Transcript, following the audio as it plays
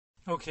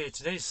Okay,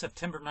 today's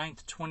September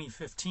 9th,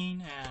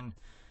 2015, and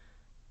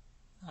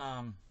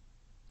I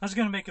was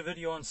going to make a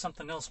video on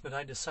something else, but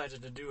I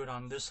decided to do it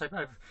on this.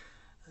 I've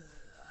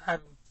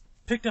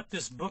picked up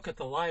this book at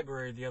the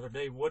library the other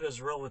day, What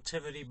is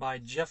Relativity by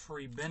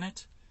Jeffrey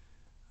Bennett.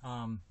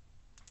 I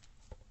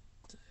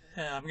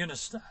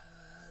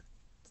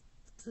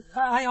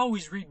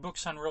always read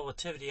books on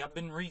relativity. I've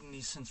been reading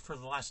these for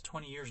the last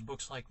 20 years,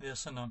 books like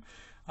this, and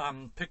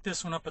picked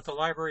this one up at the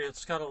library.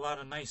 It's got a lot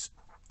of nice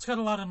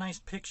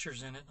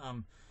pictures in it.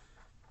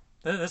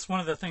 That's one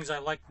of the things I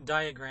like,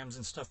 diagrams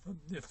and stuff.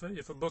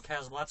 If a book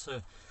has lots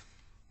of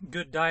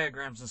good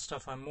diagrams and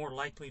stuff, I'm more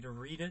likely to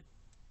read it.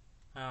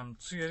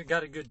 So it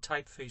got a good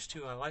typeface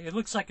too. I like it.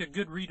 Looks like a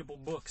good readable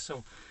book.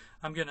 So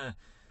I'm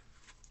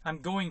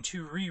going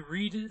to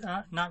reread it.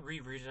 Not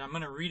reread it. I'm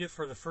going to read it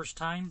for the first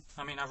time.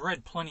 I mean, I've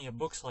read plenty of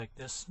books like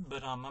this,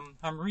 but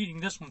I'm reading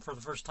this one for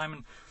the first time.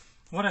 And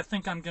what I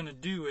think I'm going to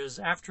do is,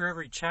 after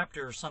every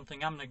chapter or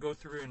something, I'm going to go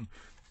through and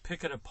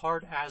pick it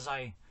apart as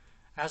I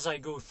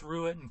go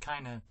through it, and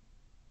kind of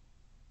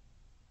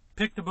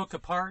pick the book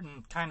apart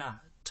and kind of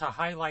to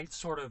highlight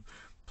sort of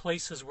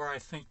places where I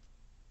think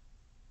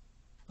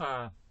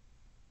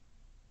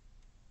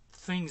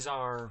things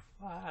are,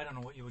 I don't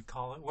know what you would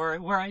call it,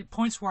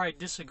 points where I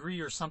disagree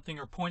or something,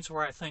 or points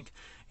where I think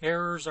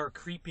errors are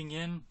creeping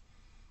in,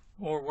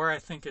 or where I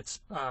think it's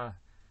not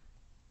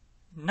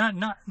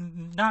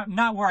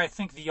where I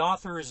think the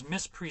author is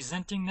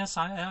mispresenting this.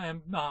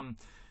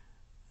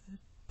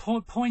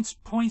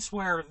 Points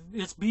where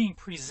it's being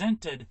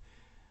presented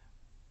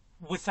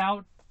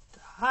without,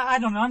 I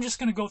don't know. I'm just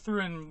going to go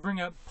through and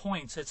bring up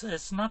points.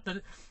 It's not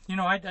that, you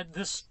know,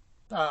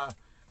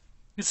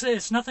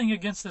 it's nothing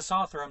against this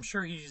author. I'm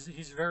sure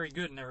he's very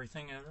good and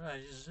everything.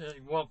 He's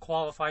well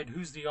qualified.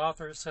 Who's the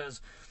author? It says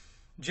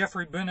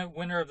Jeffrey Bennett,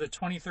 winner of the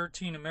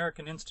 2013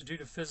 American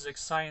Institute of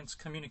Physics Science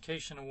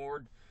Communication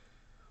Award,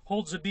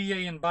 holds a BA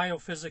in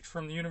biophysics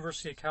from the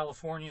University of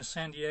California,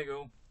 San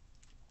Diego,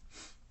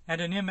 and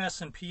an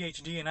MS and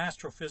PhD in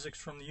astrophysics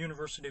from the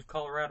University of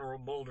Colorado,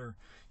 Boulder.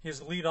 He is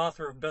the lead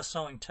author of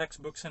best-selling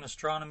textbooks in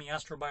astronomy,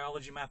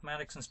 astrobiology,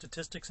 mathematics, and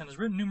statistics, and has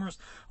written numerous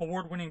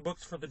award-winning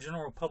books for the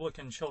general public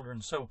and children.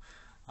 So,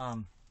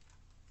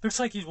 looks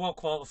like he's well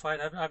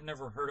qualified. I've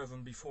never heard of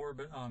him before,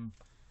 but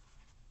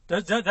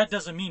that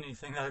doesn't mean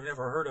anything that I've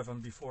never heard of him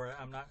before.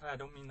 I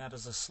don't mean that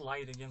as a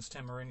slight against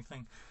him or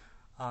anything.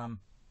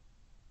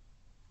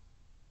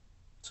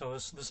 So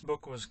this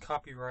book was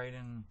copyrighted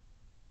in,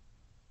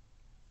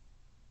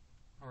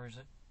 or is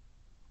it?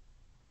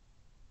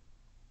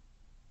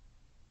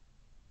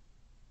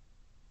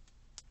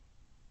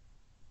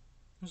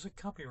 There's a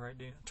copyright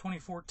date,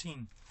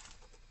 2014.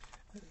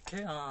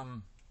 Okay.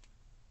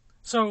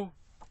 So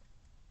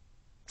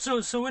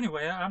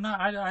anyway,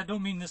 I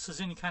don't mean this as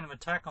any kind of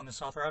attack on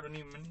this author. I don't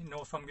even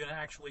know if I'm going to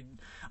actually,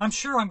 I'm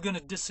sure I'm going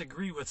to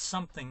disagree with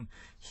something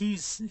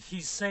he's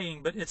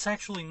saying, but it's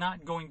actually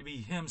not going to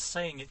be him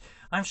saying it.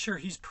 I'm sure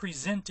he's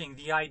presenting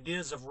the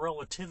ideas of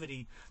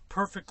relativity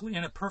perfectly,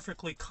 in a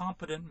perfectly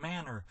competent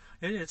manner.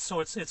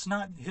 So it's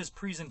not his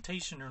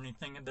presentation or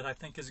anything that I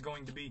think is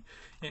going to be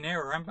in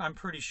error. I'm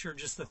pretty sure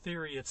just the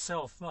theory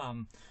itself,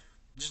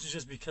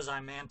 just because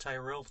I'm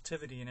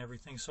anti-relativity and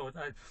everything. So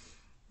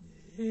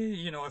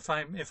you know, if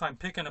I'm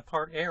picking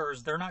apart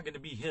errors, they're not going to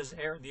be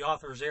the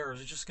author's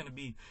errors. It's just going to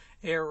be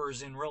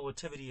errors in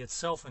relativity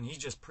itself, and he's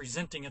just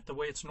presenting it the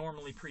way it's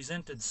normally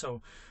presented.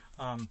 So,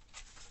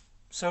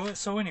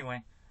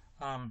 anyway,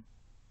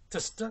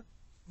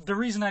 the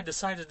reason I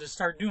decided to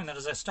start doing that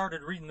is I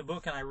started reading the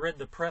book and I read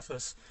the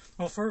preface.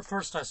 Well,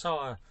 first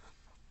I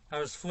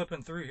was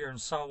flipping through here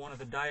and saw one of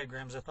the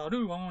diagrams. I thought,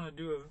 ooh, I want to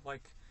do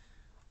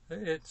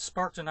it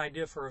sparked an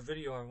idea for a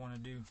video I want to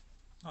do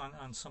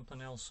on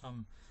something else.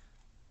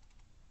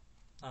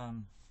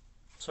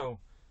 So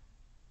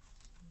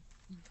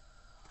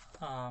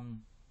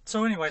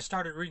anyway, I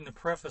started reading the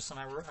preface, and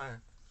I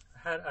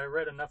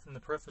read enough in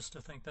the preface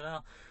to think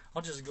that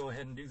I'll just go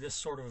ahead and do this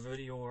sort of a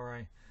video where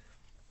I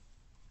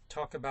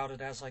talk about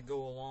it as I go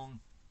along.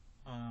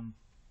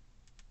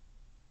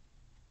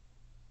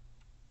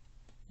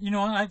 You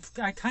know, I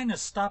kind of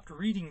stopped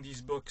reading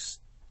these books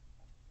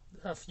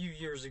a few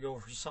years ago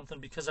or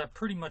something, because I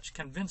pretty much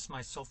convinced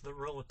myself that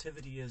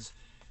relativity is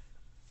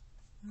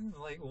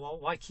like, well,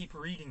 why keep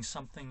reading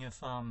something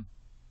if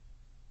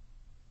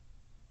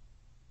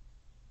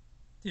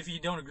you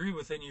don't agree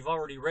with it and you've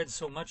already read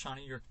so much on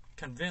it, you're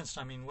convinced.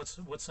 I mean,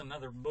 what's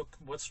another book?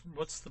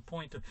 What's the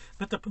point of?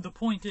 But the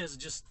point is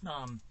just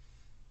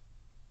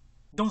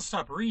don't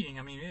stop reading.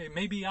 I mean,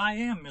 maybe I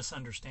am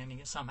misunderstanding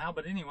it somehow,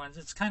 but anyway,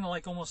 it's kind of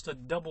like almost a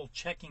double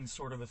checking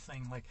sort of a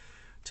thing, like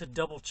to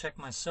double check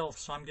myself.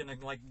 So I'm gonna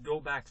go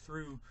back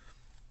through,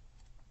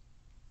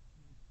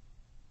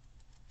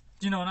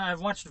 you know, and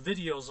I've watched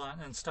videos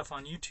and stuff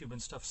on YouTube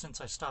and stuff since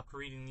I stopped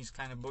reading these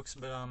kind of books,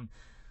 but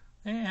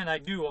and I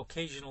do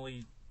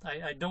occasionally.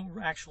 I don't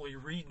actually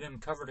read them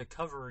cover to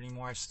cover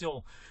anymore.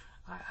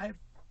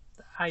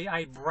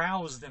 I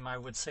browse them, I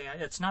would say.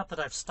 It's not that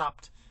I've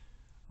stopped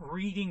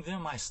reading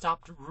them. I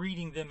stopped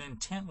reading them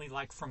intently,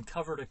 like from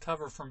cover to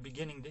cover, from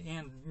beginning to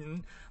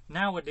end.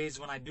 Nowadays,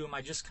 when I do them,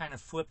 I just kind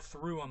of flip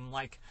through them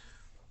like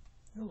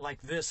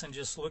this and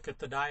just look at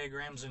the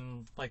diagrams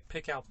and like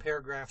pick out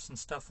paragraphs and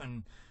stuff,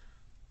 and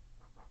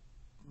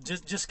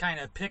just kind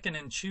of picking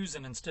and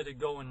choosing instead of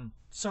going.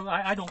 So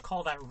I don't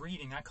call that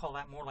reading. I call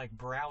that more like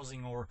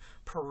browsing or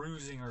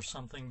perusing or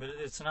something. But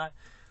it's not.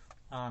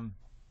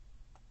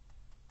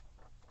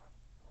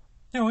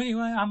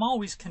 Anyway, I'm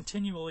always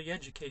continually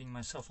educating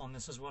myself on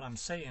this, is what I'm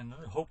saying,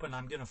 hoping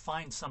I'm going to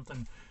find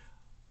something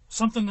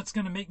that's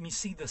going to make me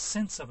see the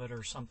sense of it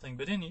or something.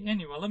 But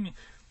anyway, let me.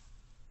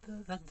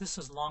 This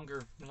is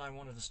longer than I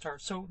wanted to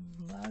start. So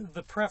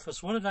the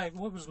preface.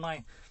 What was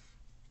my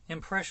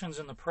impressions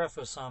in the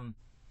preface?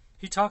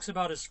 He talks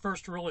about his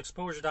first real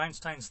exposure to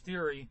Einstein's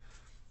theory.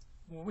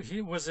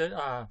 He was in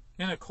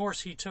a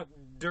course he took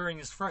during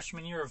his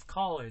freshman year of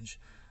college.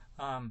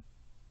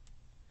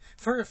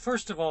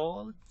 First of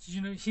all,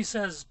 he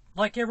says,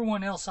 like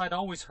everyone else, I'd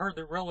always heard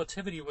that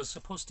relativity was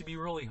supposed to be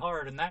really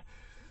hard, and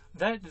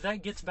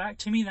that gets back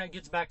to me. That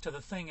gets back to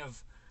the thing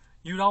of,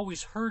 you'd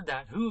always heard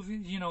that.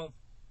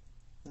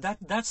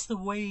 That's the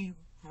way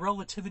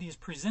relativity is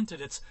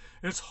presented.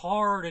 It's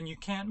hard and you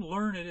can't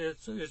learn it.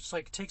 It's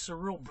like, it takes a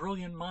real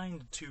brilliant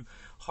mind to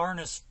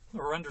harness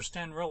or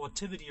understand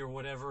relativity or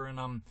whatever.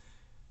 And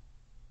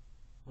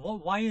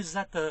why is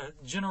that the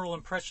general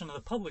impression of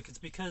the public? It's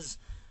because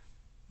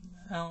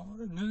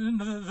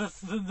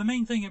the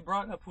main thing it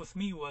brought up with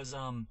me was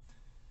when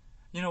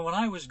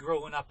I was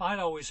growing up, I'd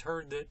always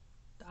heard that,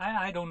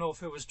 I don't know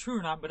if it was true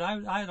or not, but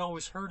I'd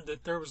always heard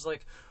that there was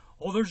like,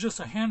 oh, there's just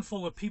a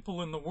handful of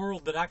people in the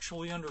world that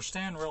actually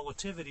understand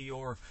relativity,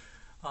 or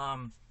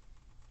and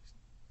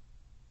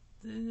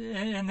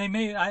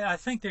I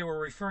think they were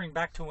referring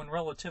back to when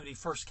relativity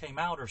first came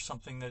out or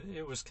something, that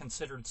it was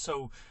considered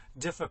so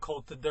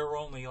difficult that there were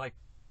only like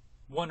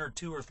 1 or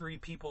 2 or 3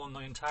 people in the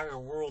entire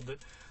world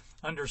that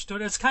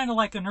understood. It's kind of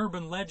like an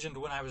urban legend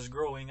when I was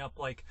growing up,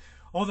 like,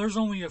 oh, there's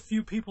only a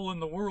few people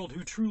in the world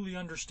who truly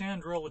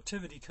understand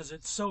relativity because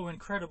it's so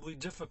incredibly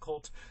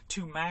difficult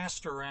to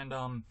master and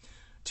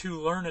to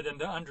learn it and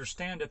to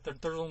understand it,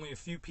 that there's only a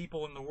few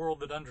people in the world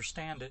that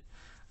understand it.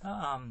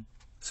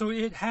 So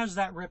it has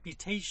that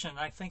reputation.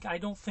 I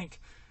don't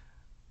think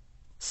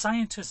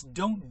scientists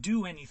don't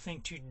do anything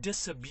to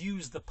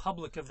disabuse the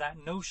public of that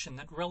notion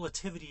that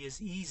relativity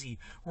is easy.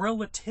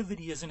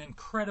 Relativity is an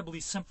incredibly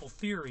simple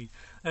theory,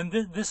 and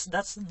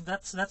that's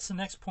the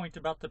next point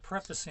about the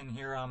preface in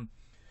here. He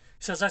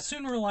says, I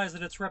soon realized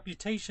that its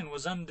reputation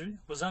was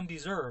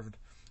undeserved.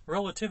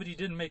 Relativity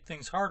didn't make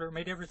things harder; it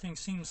made everything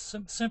seem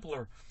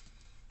simpler.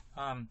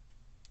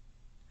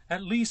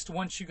 At least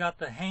once you got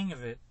the hang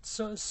of it.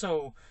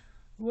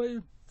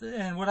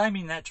 And what I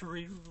mean that to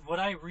read, what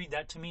I read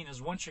that to mean is,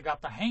 once you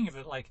got the hang of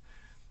it, like,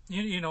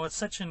 it's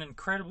such an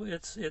incredible.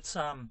 Its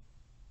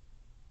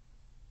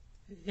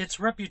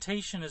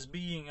reputation as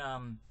being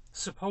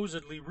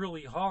supposedly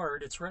really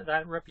hard.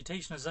 That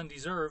reputation is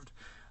undeserved.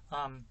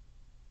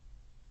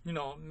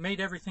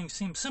 Made everything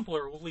seem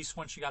simpler. At least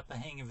once you got the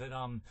hang of it.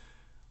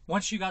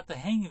 Once you got the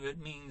hang of it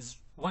means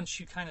once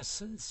you kind of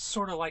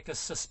sort of like a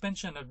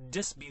suspension of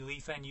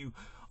disbelief, and you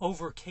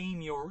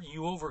overcome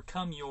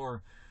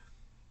your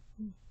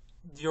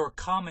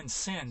common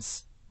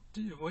sense.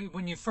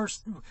 When you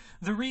first,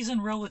 the reason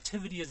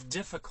relativity is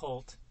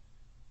difficult,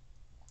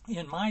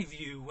 in my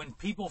view, when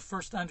people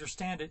first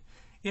understand it,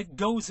 it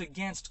goes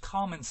against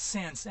common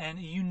sense, and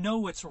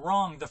it's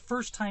wrong. The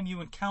first time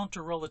you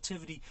encounter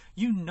relativity,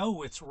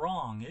 it's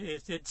wrong.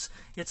 It's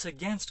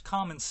against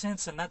common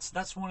sense, and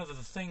that's one of the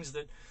things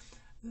that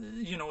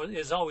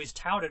is always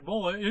touted.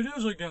 Well, it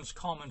is against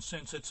common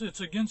sense. It's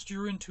against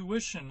your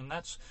intuition, and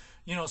that's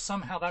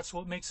somehow that's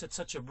what makes it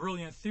such a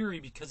brilliant theory,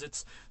 because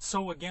it's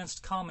so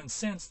against common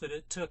sense that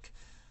it took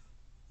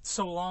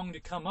so long to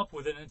come up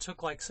with it, and it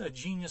took like a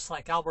genius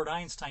like Albert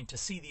Einstein to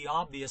see the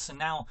obvious, and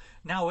now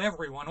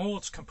everyone,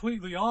 it's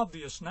completely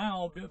obvious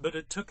now, but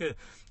it took a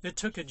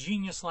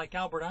genius like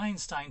Albert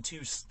Einstein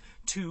to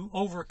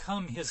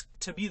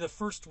be the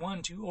first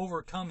one to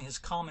overcome his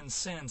common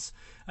sense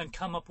and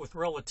come up with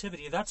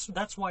relativity. That's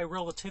why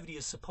relativity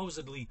is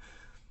supposedly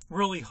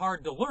really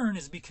hard to learn,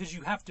 is because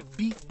you have to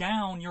beat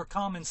down your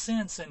common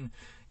sense and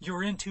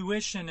your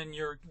intuition, and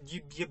you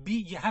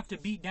have to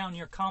beat down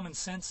your common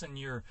sense and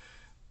your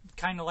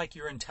kind of like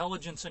your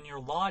intelligence and your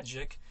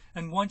logic.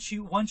 And once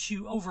you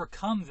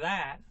overcome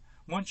that,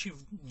 once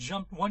you've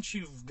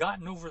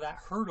gotten over that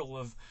hurdle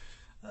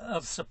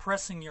of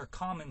suppressing your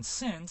common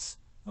sense,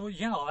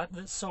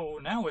 so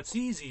now it's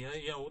easy.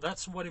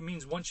 That's what it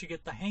means once you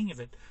get the hang of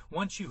it.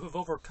 Once you have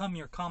overcome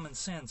your common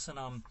sense.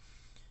 And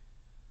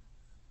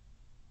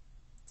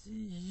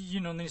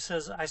and he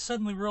says, I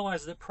suddenly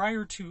realized that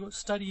prior to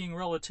studying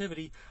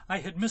relativity, I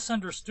had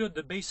misunderstood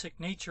the basic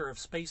nature of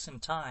space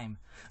and time.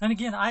 And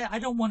again, I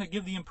don't want to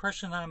give the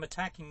impression that I'm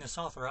attacking this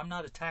author. I'm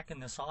not attacking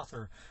this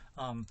author.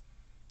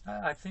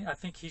 I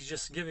think he's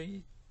just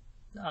giving.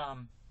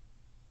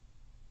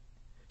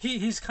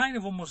 He's kind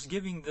of almost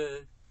giving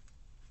the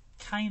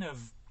kind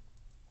of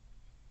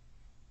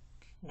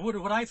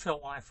what I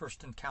felt when I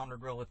first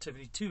encountered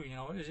relativity too.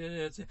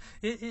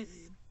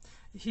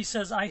 He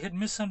says I had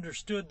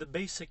misunderstood the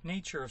basic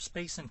nature of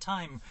space and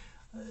time.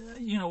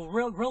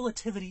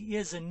 Relativity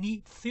is a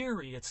neat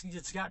theory.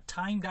 It's got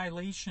time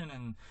dilation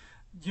and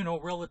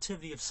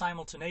relativity of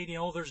simultaneity.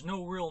 There's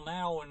no real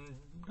now, and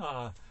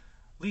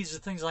leads to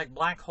things like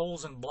black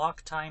holes and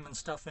block time and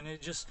stuff. And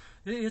it's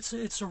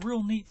a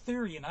real neat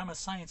theory. And I'm a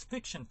science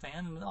fiction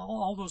fan, and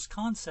all those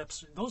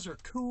concepts, those are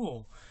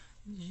cool.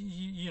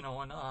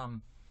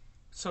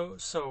 So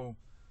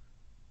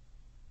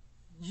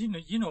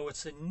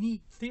it's a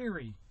neat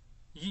theory.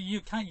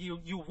 You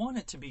want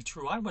it to be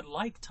true. I would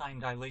like time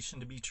dilation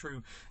to be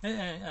true,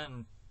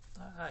 and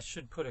I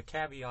should put a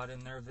caveat in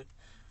there that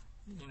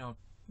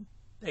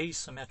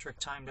asymmetric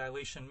time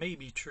dilation may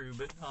be true,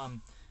 but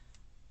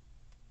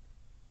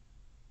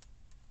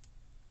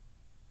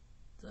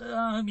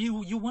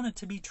you want it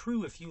to be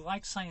true. If you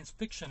like science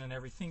fiction and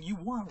everything, you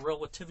want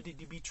relativity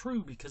to be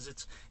true because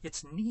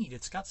it's neat.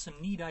 It's got some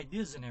neat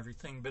ideas and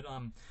everything, but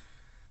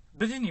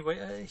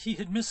anyway, he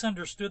had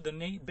misunderstood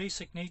the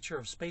basic nature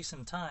of space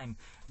and time.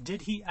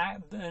 Did he?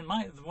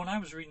 When I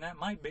was reading that,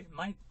 my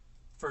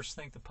first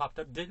thing that popped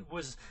up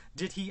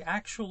did he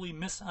actually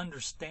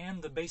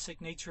misunderstand the basic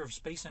nature of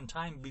space and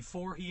time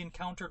before he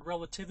encountered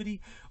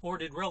relativity, or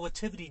did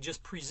relativity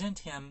just present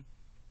him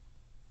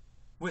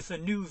with a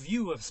new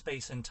view of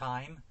space and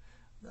time?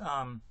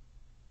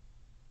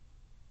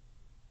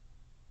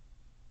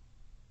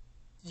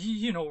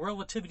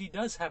 Relativity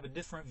does have a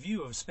different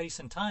view of space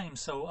and time,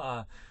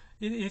 so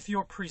if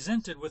you're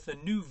presented with a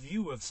new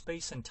view of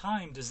space and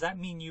time, does that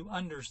mean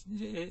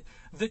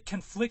that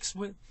conflicts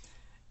with,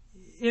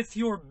 if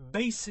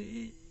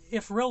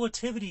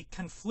relativity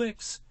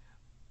conflicts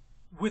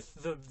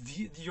with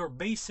your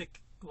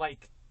basic,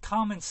 like,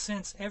 common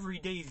sense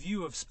everyday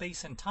view of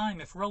space and time,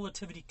 if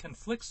relativity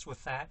conflicts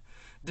with that,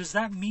 does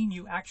that mean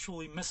you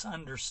actually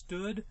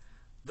misunderstood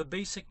the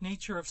basic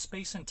nature of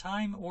space and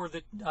time, or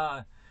that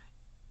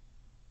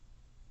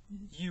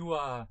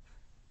you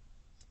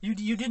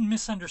didn't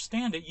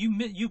misunderstand it?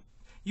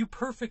 You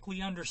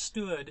perfectly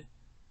understood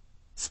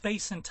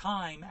space and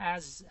time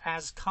as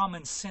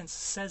common sense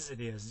says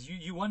it is.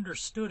 You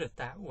understood it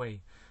that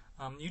way.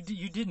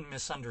 You didn't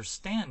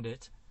misunderstand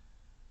it.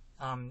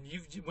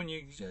 When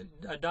you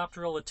adopt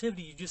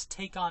relativity, you just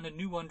take on a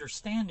new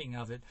understanding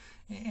of it,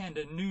 and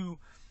a new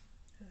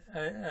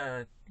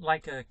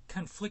like a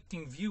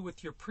conflicting view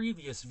with your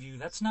previous view.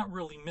 That's not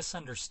really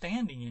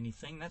misunderstanding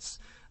anything. That's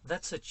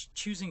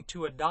choosing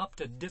to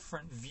adopt a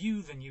different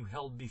view than you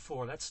held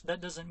before.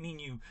 That doesn't mean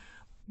you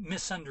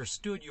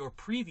misunderstood your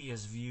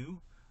previous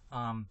view.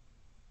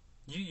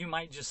 You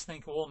might just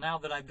think, well, now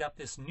that I've got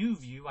this new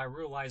view, I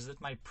realize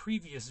that my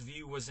previous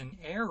view was an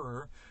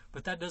error,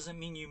 but that doesn't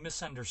mean you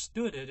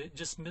misunderstood it. It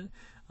just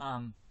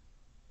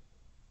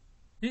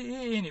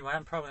anyway,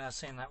 I'm probably not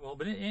saying that well,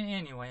 but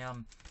anyway,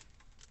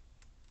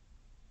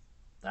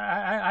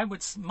 I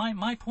would,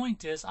 my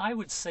point is, I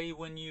would say,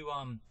 when you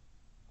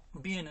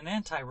being an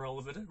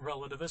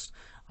anti-relativist,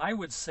 I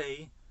would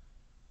say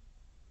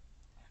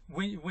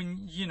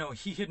when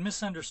he had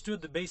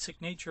misunderstood the basic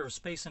nature of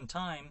space and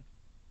time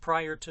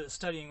prior to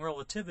studying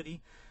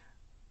relativity,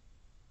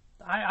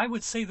 I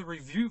would say the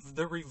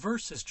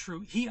reverse is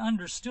true. He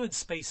understood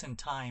space and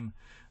time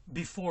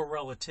before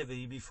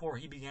relativity, before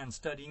he began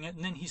studying it,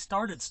 and then he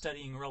started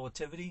studying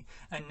relativity,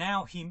 and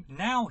now he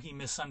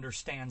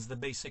misunderstands the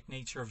basic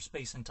nature of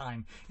space and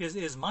time,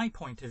 is my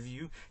point of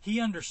view.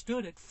 He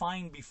understood it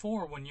fine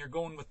before, when you're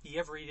going with the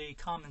everyday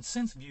common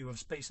sense view of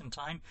space and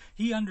time.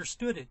 He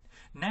understood it.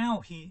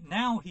 Now he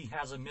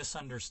has a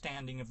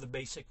misunderstanding of the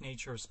basic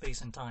nature of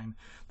space and time.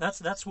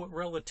 That's what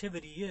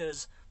relativity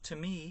is, to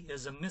me,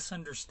 is a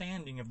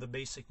misunderstanding of the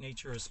basic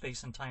nature of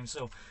space and time.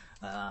 So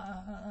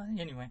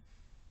anyway,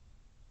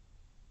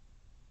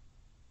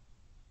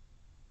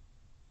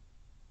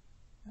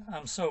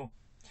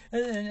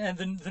 and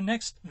then the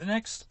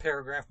next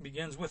paragraph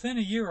begins, within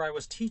a year I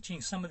was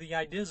teaching some of the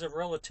ideas of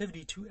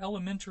relativity to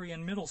elementary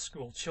and middle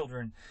school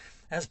children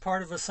as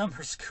part of a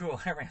summer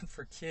school I ran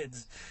for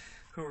kids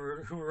who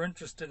were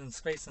interested in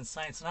space and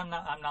science. And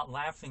I'm not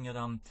laughing at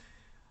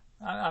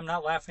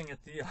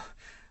the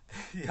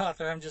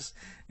author.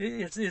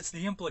 It's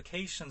the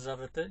implications of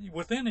it, that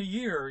within a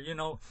year,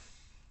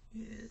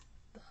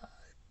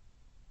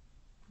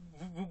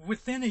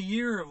 within a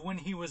year of when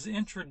he was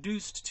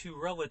introduced to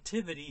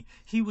relativity,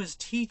 he was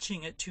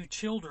teaching it to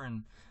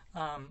children,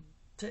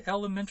 to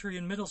elementary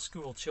and middle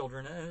school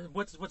children. And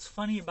what's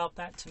funny about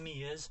that to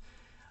me is,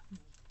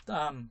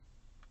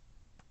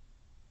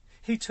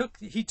 he took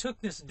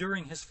this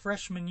during his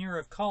freshman year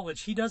of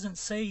college. He doesn't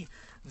say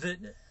that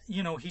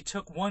he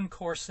took one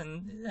course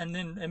and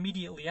then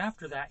immediately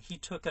after that he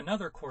took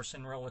another course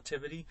in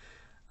relativity.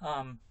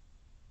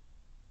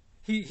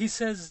 He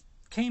says,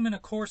 came in a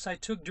course I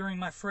took during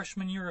my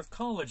freshman year of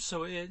college.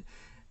 So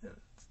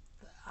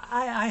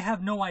I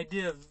have no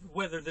idea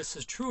whether this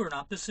is true or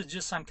not. This is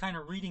just, I'm kind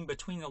of reading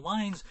between the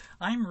lines.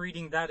 I'm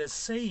reading that as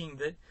saying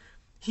that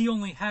he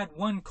only had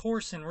one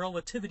course in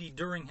relativity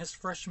during his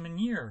freshman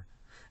year.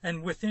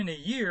 And within a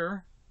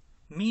year,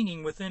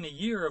 meaning within a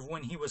year of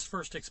when he was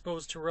first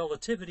exposed to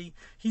relativity,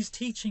 he's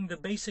teaching the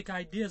basic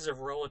ideas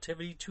of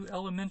relativity to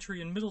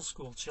elementary and middle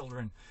school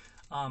children.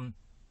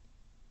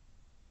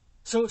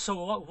 So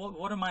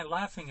what am I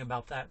laughing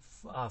about that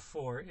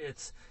for?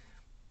 It's,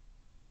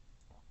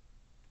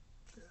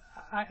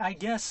 I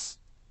guess,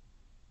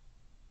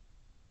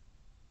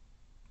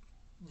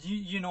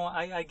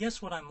 I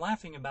guess what I'm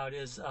laughing about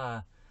is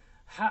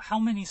how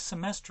many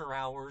semester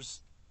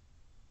hours,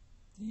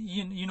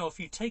 if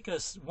you take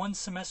one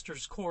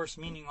semester's course,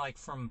 meaning like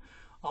from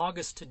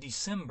August to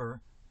December,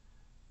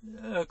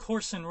 a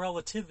course in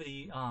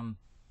relativity,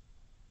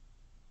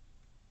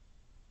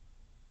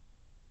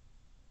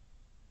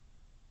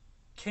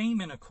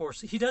 came in a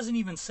course. He doesn't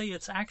even say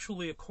it's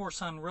actually a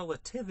course on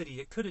relativity.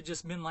 It could have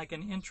just been like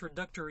an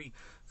introductory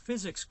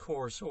physics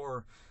course,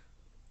 or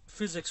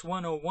Physics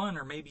 101,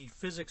 or maybe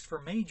Physics for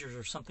Majors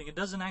or something. It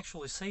doesn't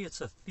actually say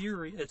it's a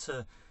theory, it's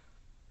a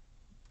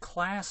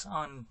class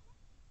on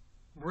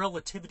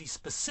relativity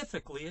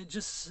specifically. It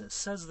just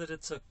says that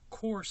it's a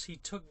course he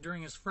took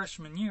during his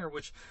freshman year,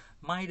 which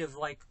might have,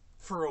 like,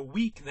 for a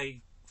week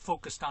they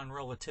focused on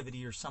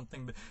relativity or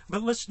something.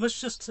 But let's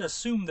just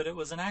assume that it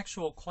was an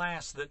actual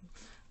class that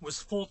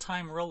was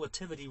full-time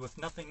relativity with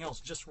nothing else,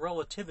 just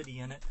relativity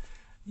in it.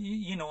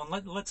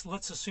 And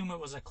let's assume it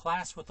was a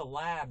class with a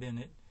lab in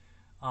it.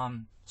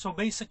 So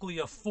basically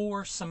a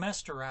 4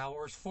 semester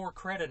hours, 4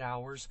 credit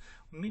hours,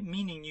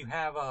 meaning you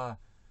have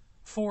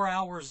 4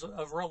 hours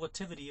of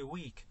relativity a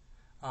week.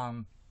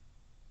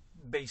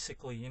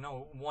 Basically,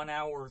 1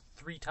 hour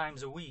 3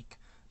 times a week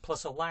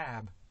plus a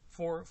lab.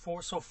 4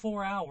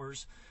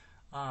 hours.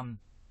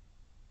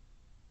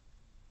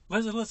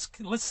 Let's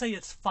say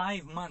it's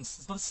 5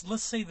 months.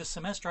 Let's say the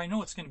semester. I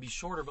know it's going to be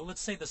shorter, but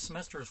let's say the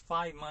semester is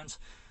 5 months.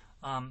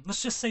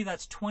 Let's just say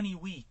that's 20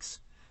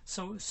 weeks.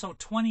 So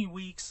 20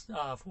 weeks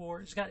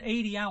he's got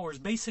 80 hours.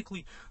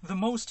 Basically, the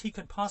most he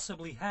could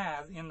possibly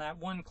have in that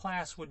one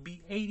class would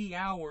be 80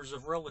 hours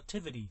of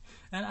relativity,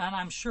 and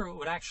I'm sure it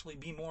would actually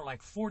be more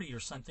like 40 or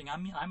something.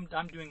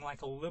 I'm doing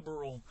like a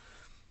liberal.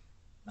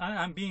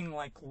 I'm being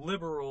like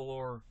liberal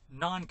or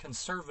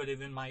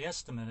non-conservative in my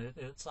estimate.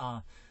 It's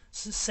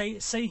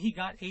say he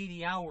got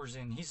 80 hours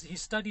in. He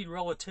studied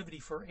relativity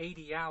for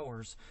 80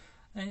 hours,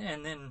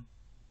 and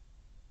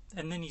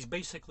then he's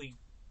basically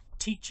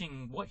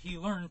teaching what he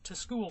learned to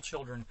school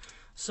children.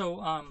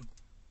 So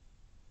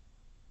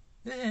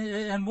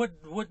and what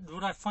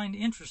I find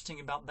interesting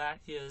about that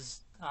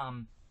is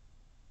I'll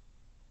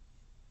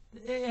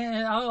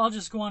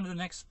just go on to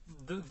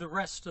the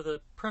rest of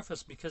the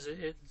preface, because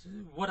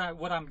what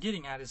I'm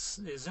getting at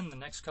is in the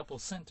next couple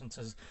of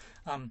sentences.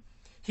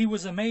 He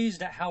was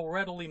amazed at how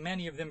readily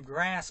many of them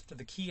grasped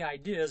the key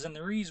ideas, and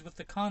their ease with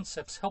the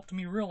concepts helped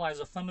me realize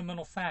a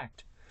fundamental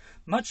fact.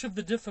 Much of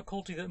the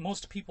difficulty that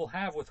most people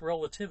have with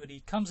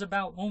relativity comes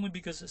about only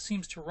because it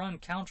seems to run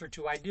counter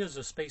to ideas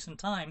of space and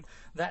time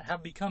that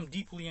have become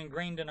deeply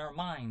ingrained in our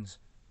minds.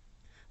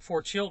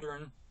 For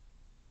children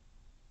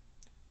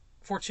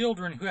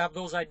who have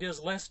those ideas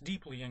less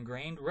deeply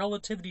ingrained,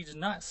 relativity does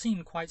not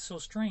seem quite so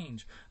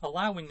strange,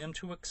 allowing them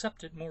to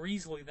accept it more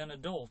easily than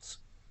adults.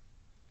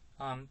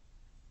 That's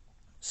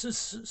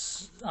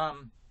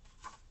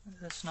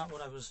not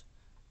what I was...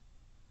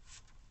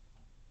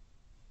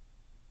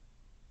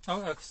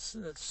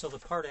 so the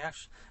part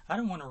actually, I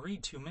don't want to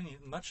read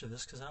much of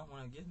this because I don't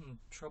want to get in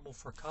trouble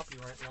for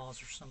copyright laws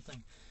or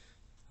something.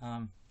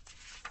 I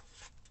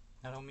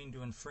don't mean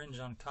to infringe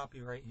on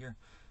copyright here.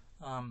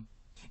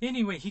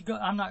 Anyway,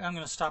 I'm going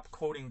to stop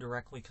quoting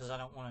directly because I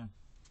don't want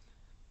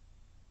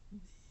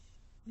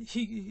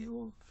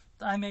to.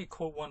 I may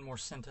quote one more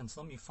sentence.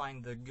 Let me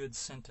find the good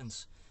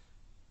sentence.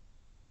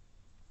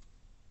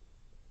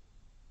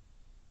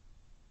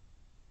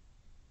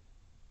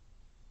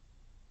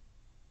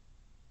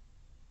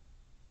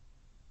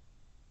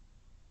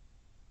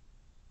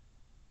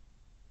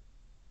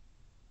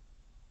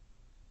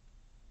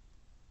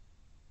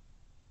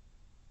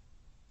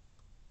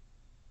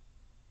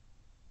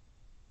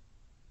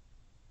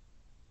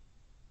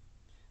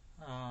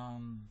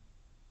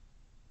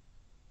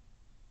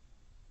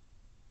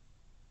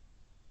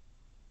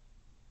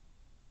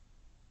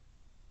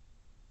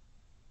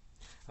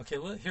 Okay,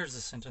 here's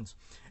the sentence.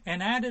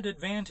 An added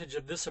advantage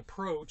of this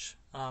approach,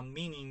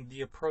 meaning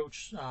the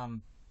approach...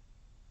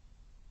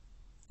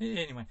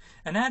 Anyway,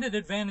 an added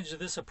advantage of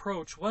this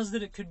approach was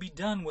that it could be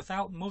done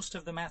without most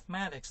of the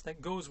mathematics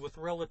that goes with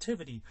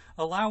relativity,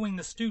 allowing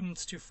the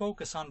students to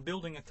focus on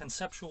building a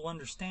conceptual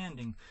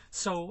understanding.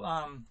 So,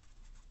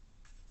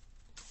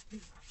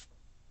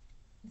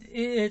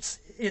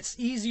 it's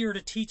easier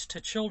to teach to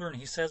children,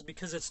 he says,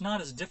 because it's not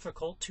as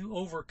difficult to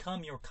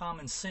overcome your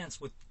common sense.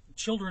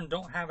 Children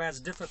don't have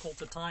as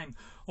difficult a time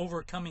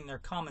overcoming their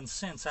common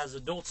sense as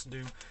adults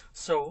do.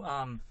 So,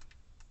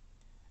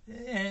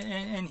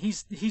 and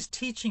he's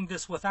teaching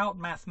this without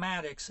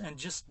mathematics and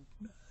just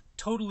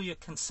totally a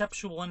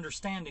conceptual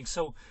understanding.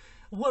 So,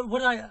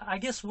 I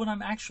guess what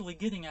I'm actually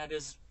getting at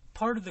is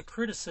part of the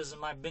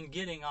criticism I've been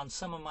getting on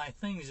some of my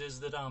things is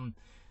that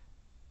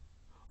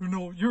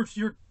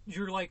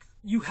you're like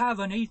you have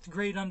an eighth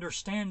grade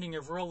understanding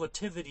of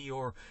relativity,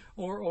 or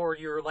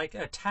you're like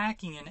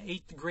attacking an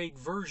eighth grade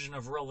version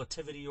of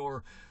relativity,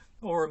 or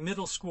a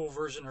middle school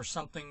version or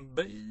something,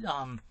 but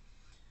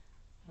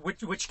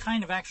which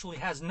kind of actually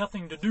has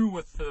nothing to do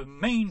with the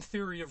main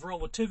theory of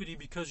relativity,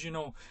 because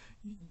even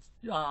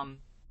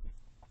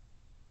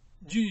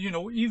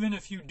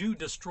if you do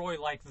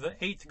destroy like the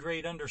eighth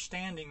grade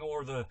understanding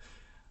or the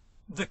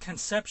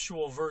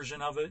conceptual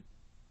version of it,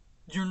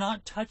 you're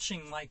not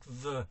touching like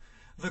the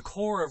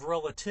core of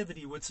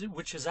relativity,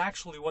 which is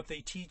actually what they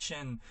teach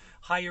in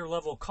higher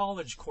level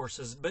college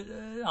courses. But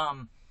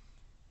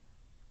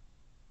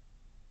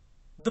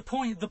the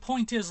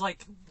point is,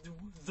 like,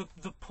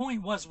 the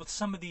point was with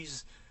some of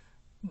these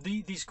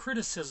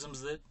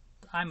criticisms that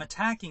I'm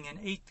attacking an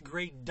eighth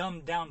grade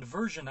dumbed down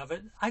version of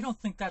it. I don't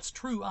think that's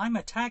true. I'm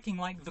attacking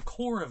like the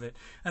core of it,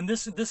 and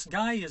this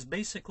guy is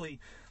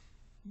basically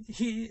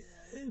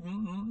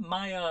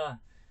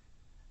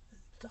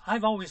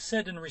I've always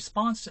said in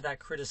response to that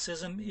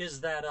criticism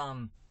is that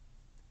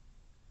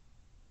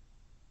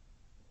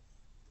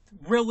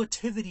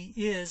relativity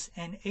is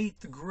an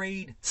eighth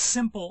grade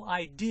simple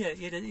idea.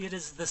 It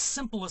is the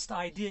simplest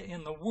idea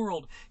in the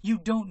world. You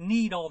don't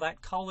need all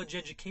that college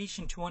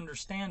education to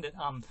understand it.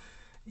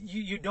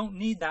 You don't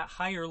need that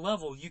higher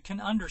level. You can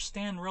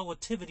understand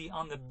relativity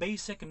on the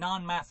basic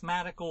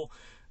non-mathematical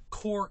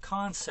core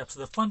concepts,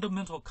 the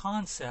fundamental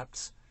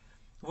concepts,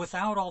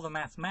 without all the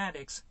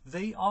mathematics.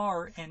 They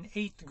are an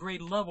eighth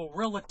grade level.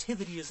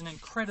 Relativity is an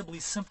incredibly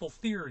simple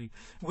theory,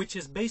 which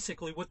is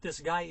basically what this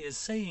guy is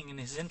saying in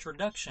his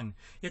introduction.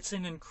 It's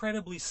an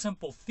incredibly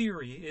simple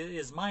theory,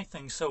 is my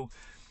thing. So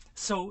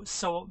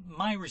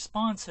my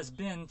response has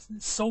been,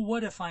 so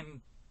what if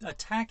I'm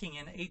attacking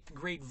an eighth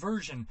grade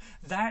version?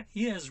 That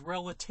is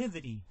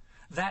relativity.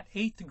 That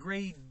eighth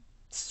grade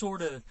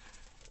sort of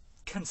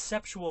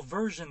conceptual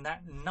version,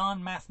 that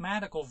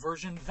non-mathematical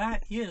version,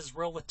 that is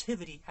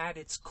relativity at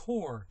its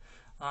core.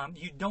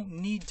 You don't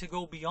need to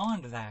go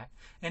beyond that.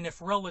 And if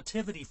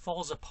relativity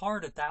falls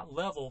apart at that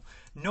level,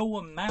 no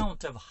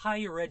amount of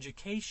higher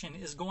education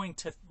is going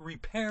to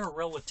repair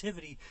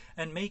relativity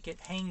and make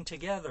it hang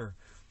together,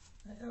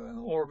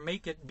 or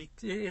make it be.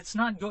 It's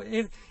not go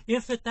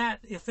if at that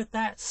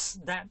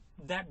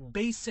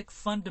basic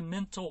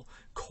fundamental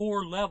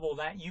core level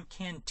that you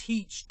can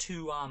teach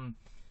to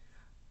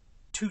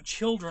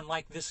children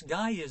like this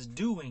guy is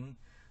doing,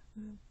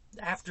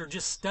 after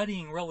just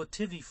studying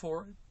relativity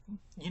for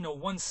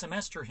one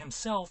semester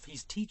himself.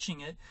 He's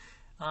teaching it,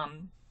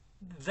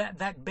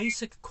 that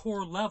basic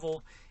core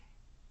level.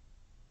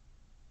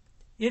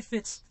 If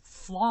it's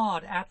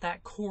flawed at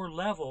that core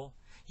level,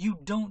 you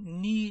don't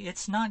need,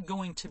 it's not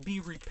going to be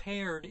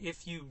repaired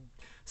if you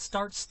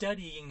start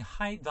studying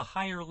the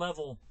higher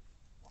level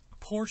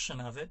portion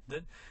of it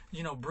that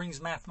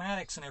brings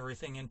mathematics and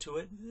everything into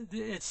it.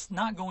 It's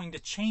not going to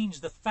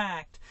change the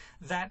fact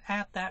that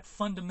at that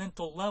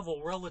fundamental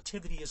level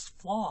relativity is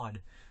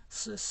flawed.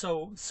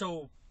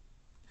 So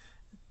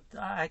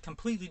I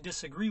completely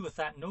disagree with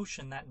that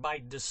notion that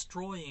by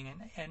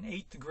destroying an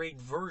eighth grade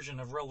version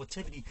of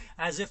relativity,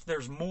 as if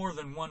there's more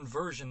than one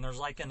version, there's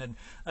like an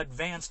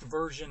advanced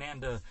version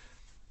and a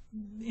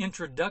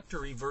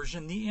introductory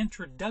version. The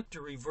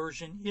introductory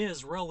version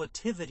is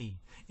relativity.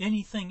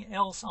 Anything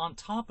else on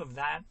top of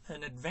that,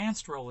 an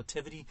advanced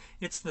relativity,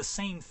 it's the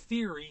same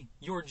theory.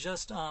 You're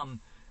just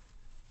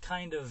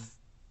kind of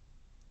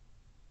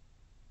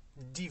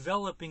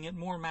developing it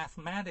more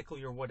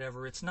mathematically or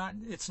whatever. It's not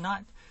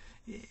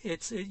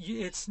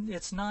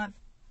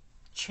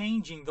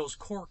changing those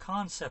core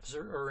concepts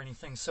or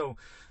anything. So,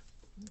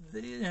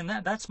 and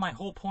that's my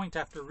whole point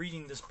after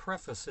reading this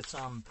preface. It's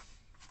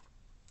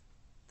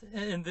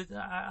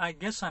I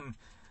guess I'm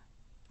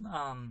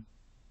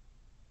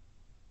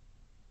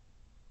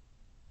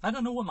I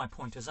don't know what my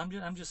point is.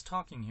 I'm just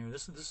talking here.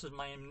 This is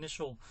my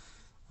initial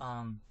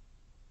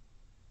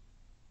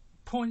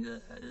point.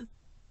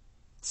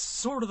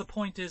 Sort of the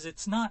point is,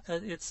 it's not.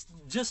 It's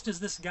just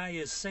as this guy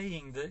is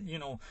saying that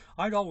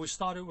I'd always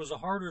thought it was a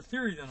harder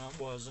theory than it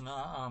was, and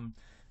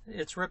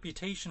its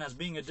reputation as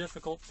being a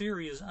difficult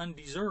theory is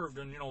undeserved,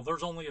 and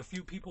there's only a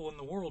few people in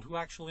the world who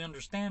actually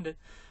understand it.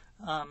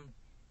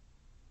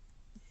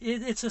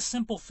 It's a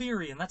simple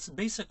theory, and that's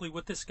basically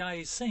what this guy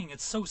is saying.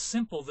 It's so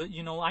simple that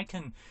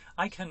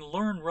I can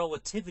learn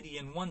relativity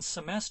in one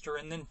semester,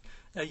 and then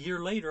a year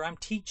later I'm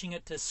teaching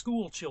it to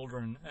school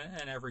children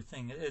and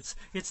everything. It's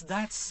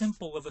that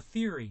simple of a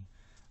theory.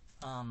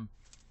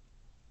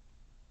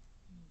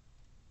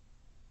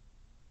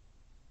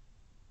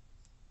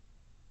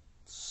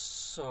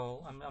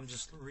 So I'm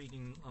just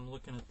reading. I'm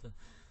looking at the.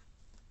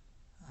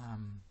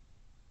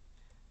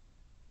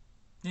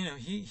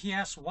 He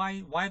asked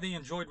why they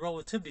enjoyed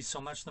relativity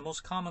so much. The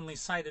most commonly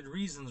cited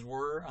reasons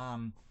were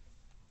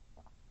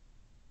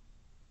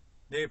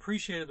they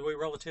appreciated the way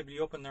relativity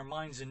opened their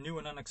minds in new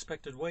and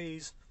unexpected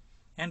ways,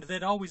 and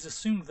they'd always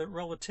assumed that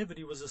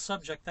relativity was a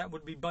subject that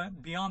would be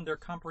beyond their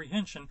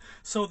comprehension,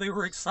 so they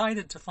were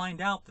excited to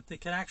find out that they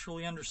could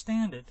actually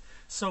understand it.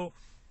 So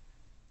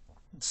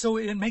so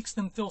it makes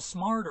them feel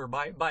smarter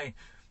by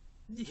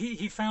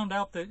he found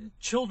out that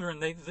children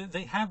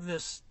they have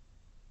this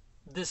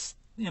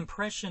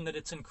impression that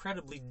it's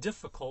incredibly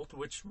difficult,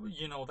 which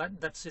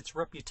that's its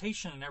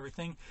reputation and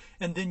everything,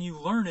 and then you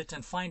learn it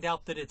and find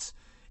out that it's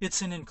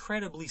an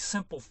incredibly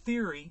simple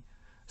theory,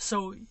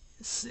 so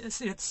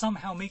it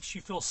somehow makes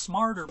you feel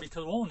smarter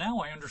because, oh, now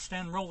I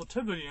understand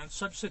relativity, and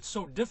it's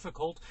so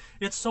difficult,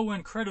 it's so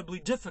incredibly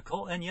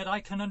difficult, and yet I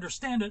can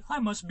understand it. I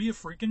must be a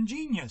freaking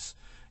genius.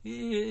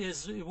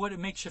 Is what it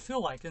makes you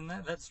feel like, and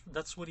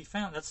that's what he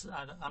found.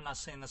 I'm not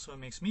saying that's what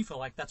it makes me feel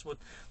like. That's what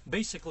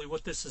basically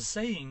what this is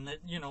saying, that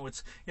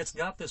it's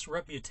got this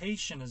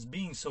reputation as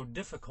being so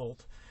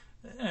difficult,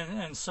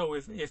 and so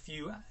if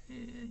you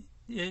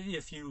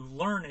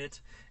learn it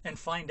and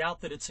find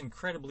out that it's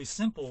incredibly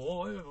simple,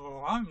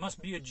 oh, I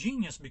must be a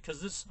genius because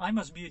this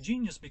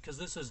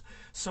is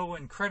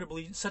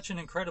such an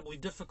incredibly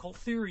difficult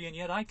theory, and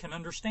yet I can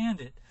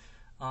understand it.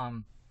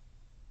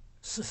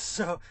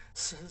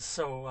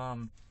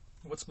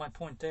 What's my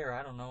point there?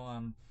 I don't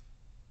know.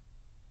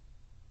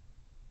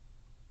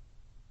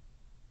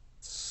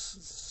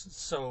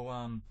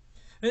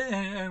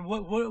 And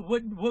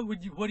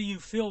what do you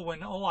feel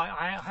when, oh,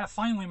 I have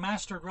finally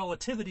mastered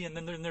relativity, and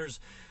then there's,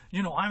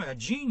 I'm a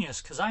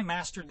genius because I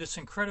mastered this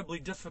incredibly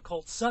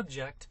difficult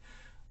subject.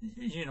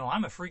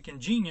 I'm a freaking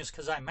genius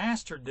because I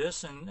mastered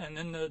this, and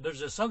then there's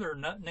this other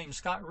nut named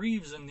Scott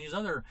Reeves and these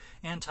other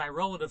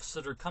anti-relatives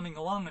that are coming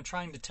along and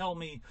trying to tell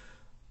me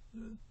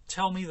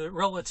that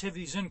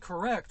relativity is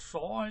incorrect.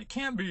 So it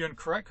can't be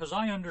incorrect because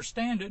I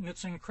understand it, and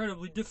it's an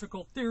incredibly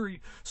difficult theory,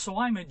 so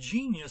I'm a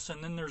genius.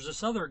 And then there's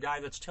this other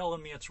guy that's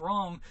telling me it's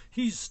wrong.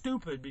 He's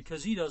stupid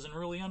because he doesn't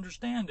really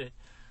understand it.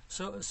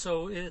 So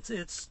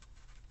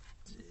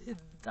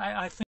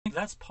I think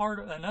that's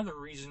another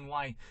reason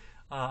why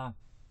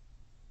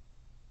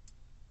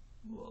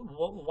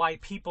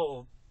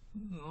people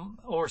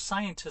or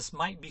scientists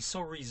might be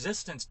so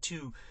resistant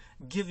to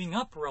giving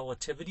up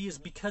relativity, is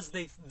because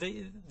they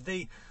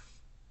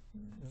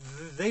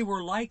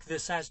were like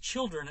this as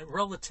children.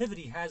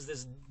 Relativity has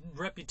this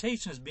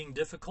reputation as being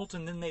difficult,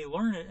 and then they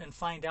learn it and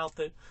find out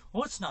that,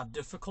 well, it's not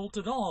difficult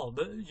at all,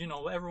 but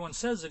everyone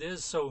says it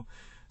is. So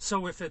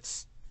if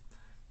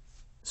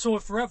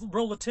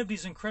relativity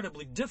is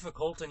incredibly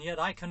difficult and yet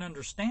I can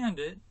understand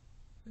it,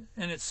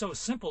 and it's so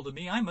simple to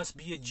me, I must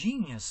be a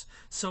genius.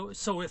 So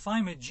if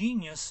I'm a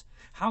genius,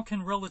 how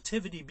can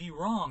relativity be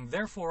wrong?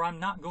 Therefore, I'm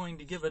not going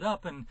to give it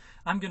up, and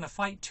I'm going to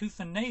fight tooth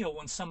and nail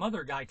when some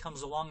other guy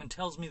comes along and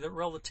tells me that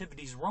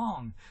relativity's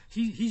wrong.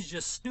 He's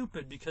just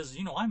stupid because,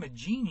 I'm a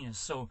genius.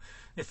 So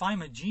if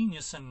I'm a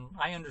genius and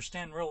I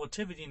understand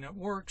relativity and it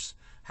works,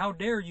 how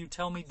dare you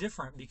tell me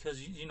different?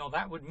 Because,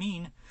 that would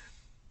mean,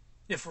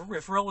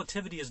 if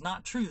relativity is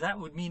not true, that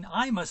would mean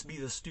I must be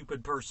the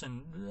stupid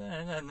person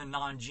and the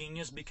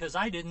non-genius because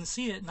I didn't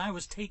see it and I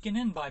was taken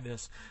in by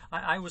this.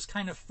 I was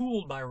kind of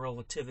fooled by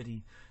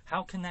relativity.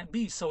 How can that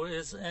be? So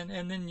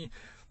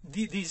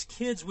these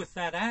kids with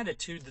that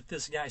attitude that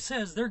this guy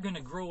says, they're going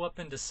to grow up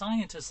into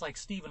scientists like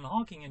Stephen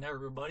Hawking and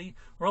everybody.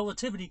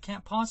 Relativity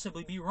can't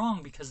possibly be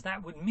wrong because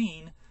that would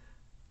mean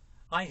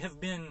I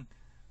have been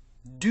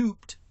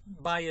duped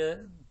by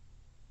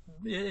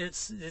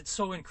it's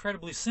so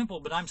incredibly simple,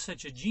 but I'm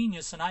such a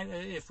genius, and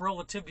if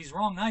relativity's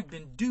wrong, I've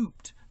been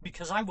duped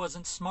because I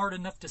wasn't smart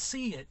enough to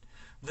see it,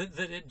 that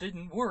it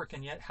didn't work.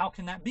 And yet how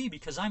can that be?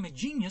 Because I'm a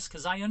genius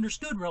because I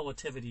understood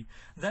relativity.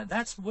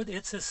 That's what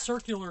it's a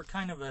circular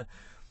kind of a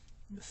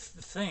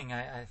thing.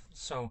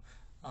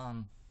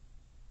 I'm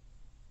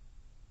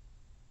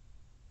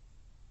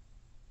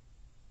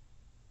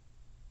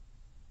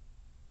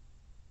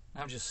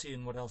just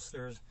seeing what else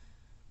there is.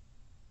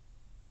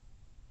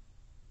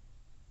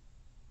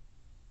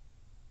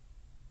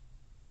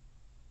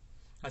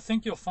 I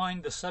think you'll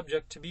find the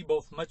subject to be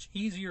both much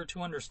easier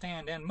to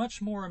understand and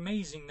much more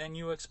amazing than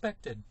you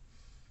expected.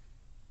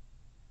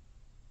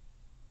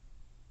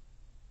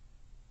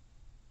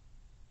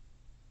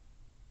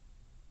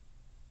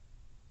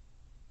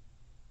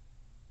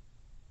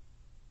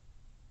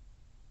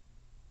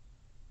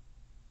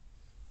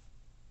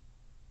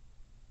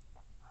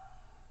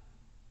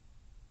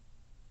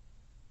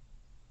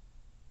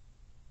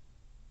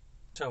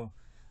 So,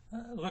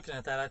 looking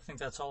at that, I think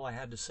that's all I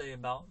had to say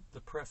about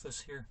the preface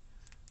here.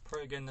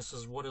 Again, this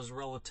is What is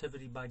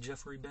Relativity by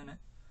Jeffrey Bennett.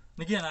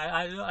 And again,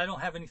 I don't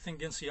have anything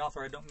against the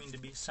author. I don't mean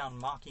to sound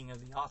mocking of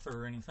the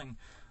author or anything.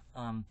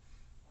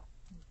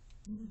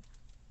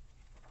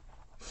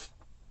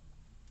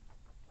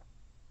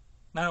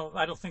 Now,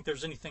 I don't think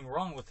there's anything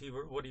wrong with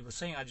what he was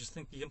saying. I just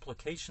think the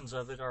implications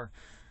of it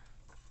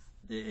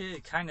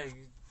it kind of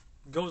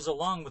goes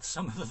along with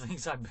some of the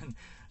things I've been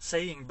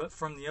saying, but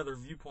from the other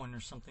viewpoint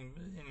or something.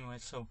 Anyway,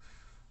 so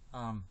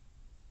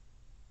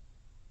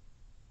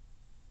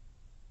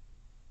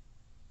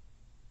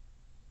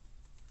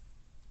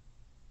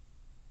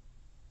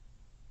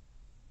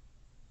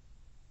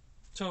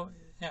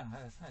yeah,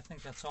 I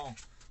think that's all.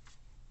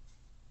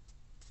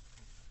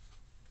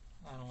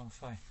 I don't know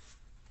if I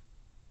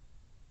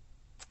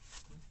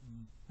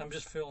I'm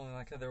just feeling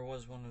like there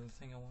was one other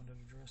thing I wanted to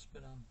address,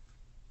 but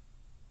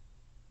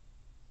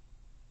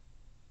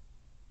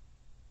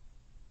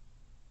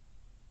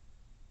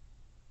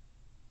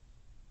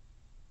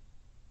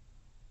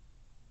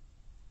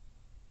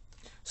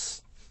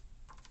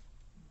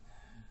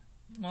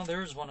well,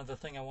 there is one other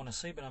thing I want to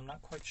say, but I'm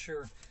not quite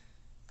sure. I'm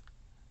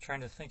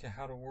trying to think of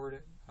how to word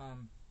it.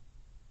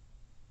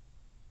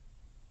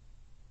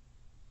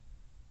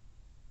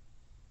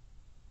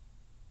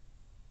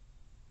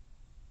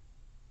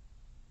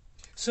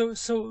 So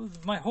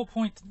my whole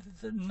point,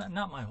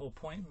 not my whole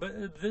point,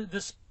 but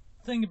this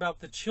thing about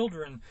the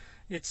children,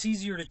 it's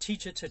easier to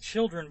teach it to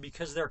children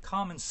because their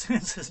common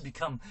sense has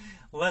become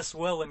less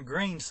well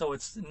ingrained, so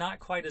it's not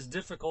quite as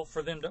difficult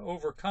for them to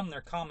overcome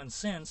their common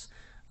sense.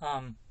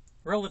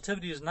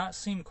 Relativity does not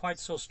seem quite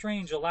so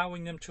strange,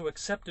 allowing them to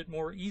accept it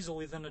more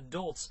easily than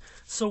adults.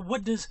 So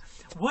what does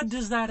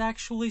that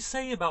actually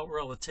say about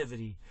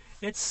relativity?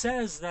 It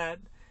says that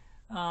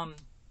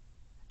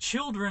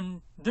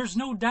children, there's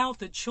no doubt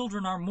that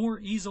children are more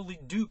easily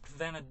duped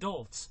than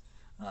adults.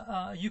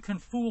 You can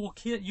fool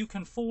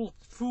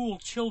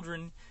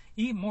children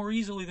more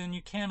easily than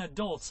you can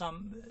adults.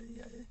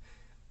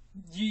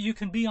 You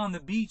can be on the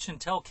beach and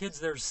tell kids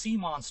there's sea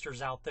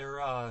monsters out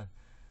there,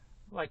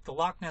 like the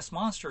Loch Ness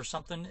Monster or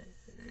something,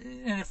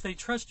 and if they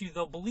trust you,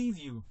 they'll believe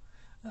you,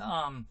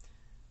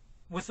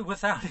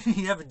 without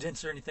any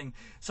evidence or anything.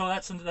 So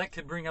that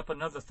could bring up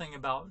another thing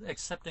about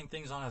accepting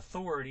things on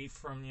authority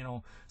from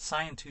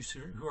scientists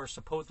who are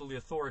supposedly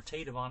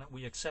authoritative on it.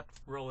 We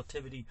accept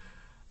relativity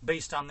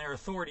based on their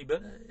authority.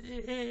 But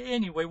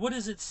anyway, what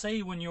does it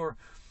say when your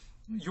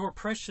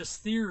precious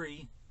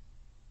theory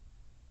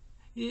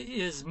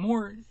is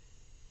more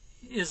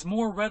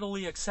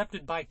readily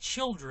accepted by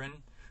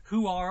children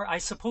who are, I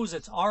suppose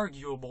it's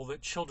arguable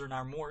that children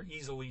are more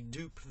easily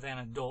duped than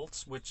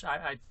adults, which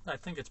I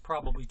think it's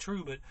probably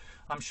true, but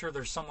I'm sure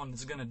there's someone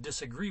that's going to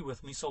disagree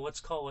with me, so let's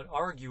call it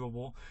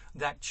arguable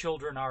that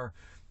children are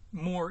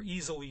more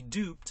easily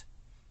duped.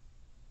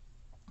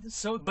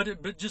 So,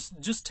 but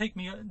just take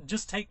me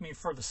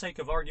for the sake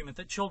of argument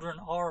that children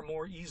are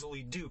more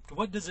easily duped.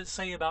 What does it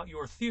say about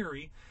your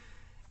theory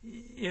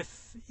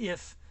if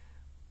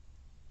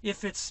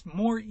it's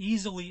more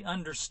easily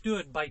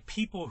understood by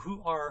people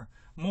who are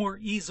more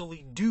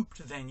easily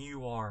duped than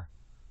you are?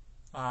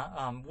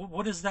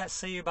 What does that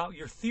say about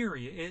your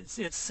theory?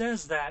 It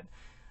says that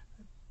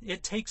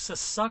it takes a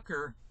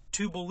sucker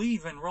to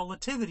believe in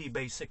relativity,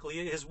 basically,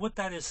 is what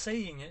that is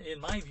saying. In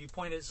my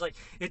viewpoint, it's like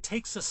it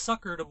takes a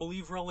sucker to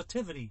believe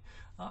relativity.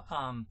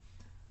 And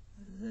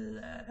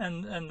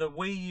the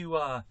way you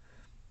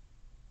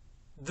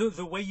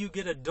the way you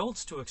get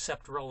adults to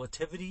accept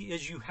relativity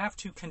is you have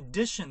to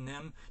condition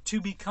them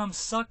to become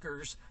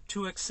suckers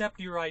to accept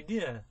your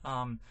idea.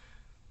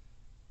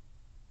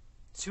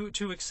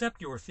 To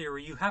accept your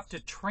theory, you have to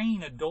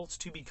train adults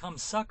to become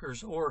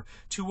suckers, or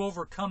to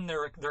overcome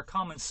their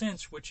common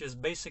sense, which is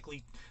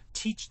basically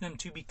teach them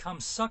to become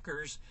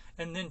suckers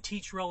and then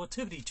teach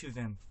relativity to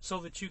them, so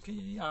that you can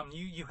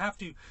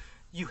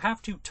you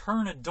have to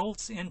turn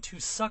adults into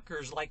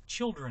suckers like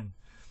children.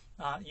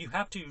 You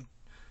have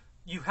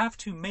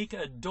to make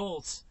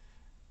adults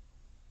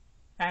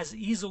as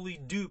easily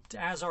duped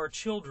as our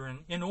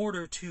children in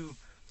order to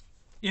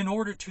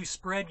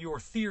spread your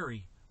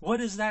theory. What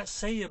does that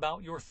say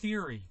about your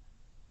theory?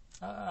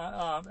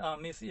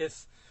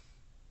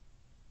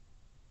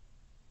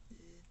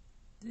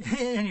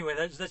 Anyway,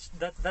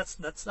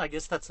 that's I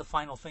guess that's the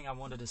final thing I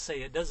wanted to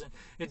say. It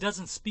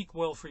doesn't speak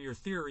well for your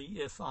theory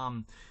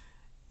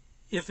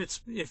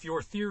if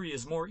your theory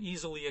is more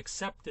easily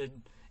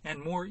accepted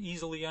and more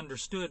easily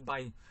understood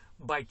by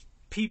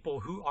people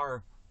who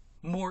are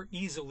more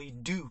easily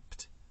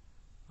duped.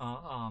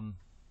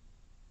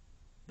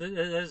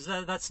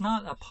 That's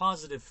not a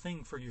positive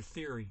thing for your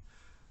theory.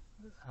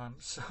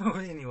 So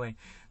anyway,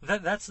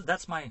 that's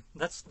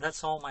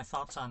all my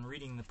thoughts on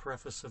reading the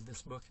preface of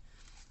this book.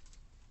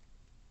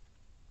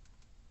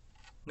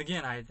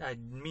 Again, I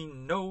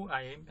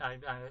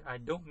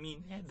don't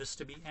mean this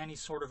to be any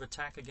sort of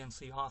attack against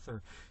the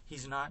author.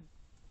 He's not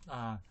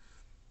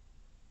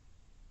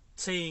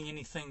saying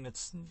anything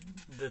that's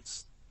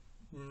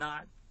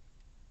not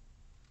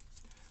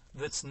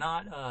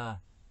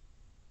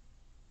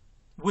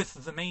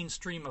with the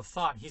mainstream of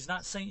thought. He's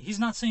not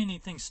saying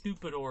anything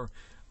stupid or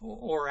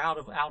out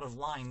of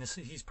line.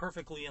 He's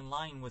perfectly in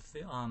line with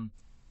the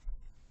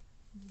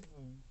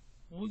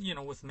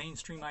with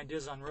mainstream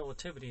ideas on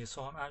relativity.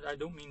 So I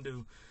don't mean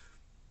to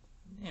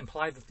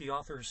imply that the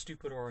author is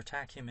stupid or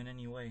attack him in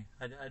any way.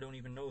 I don't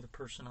even know the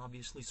person,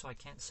 obviously, so I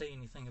can't say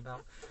anything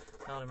about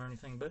him or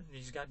anything. But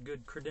he's got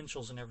good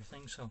credentials and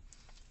everything.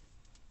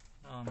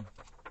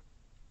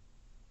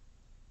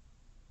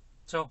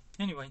 So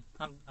anyway,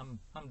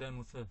 I'm done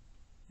with the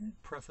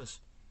preface.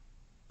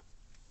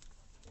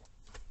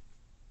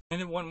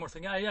 And then one more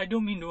thing, I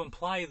don't mean to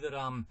imply that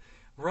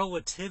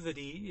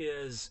relativity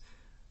is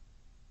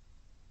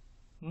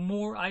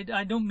more.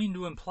 I don't mean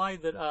to imply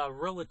that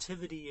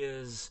relativity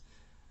is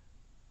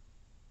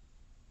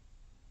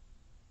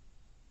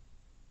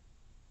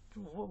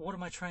what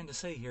am I trying to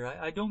say here?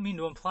 I don't mean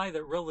to imply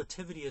that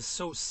relativity is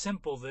so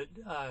simple that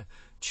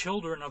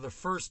children are the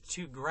first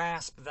to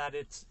grasp that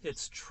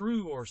it's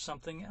true or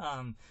something.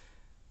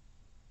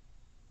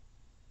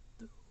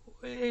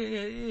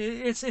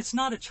 It's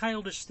not a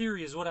childish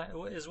theory, is what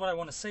I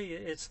want to say.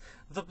 It's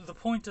the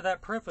point of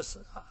that preface.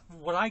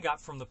 What I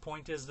got from the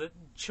point is that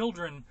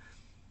children,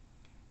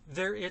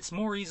 it's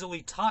more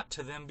easily taught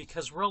to them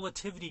because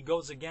relativity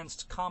goes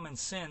against common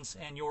sense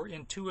and your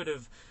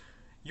intuitive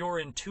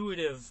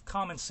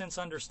common sense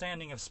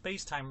understanding of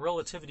space-time.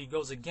 Relativity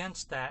goes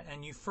against that,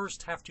 and you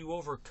first have to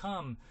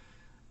overcome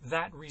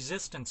that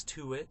resistance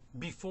to it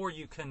before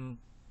you can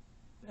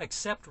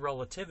accept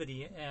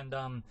relativity.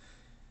 And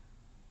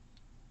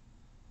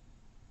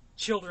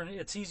children,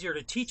 it's easier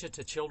to teach it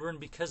to children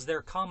because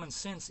their common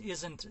sense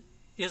isn't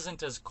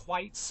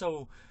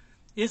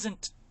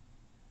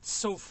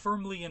so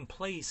firmly in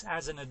place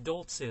as an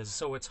adult's is.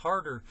 So it's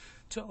harder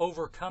to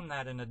overcome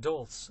that in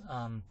adults.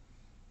 I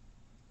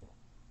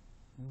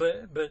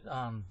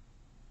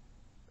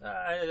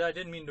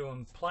didn't mean to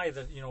imply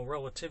that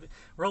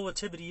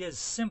relativity is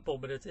simple,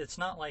 but it's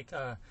not like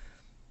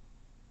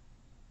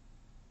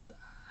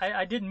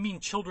I didn't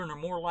mean children are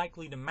more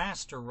likely to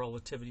master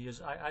relativity.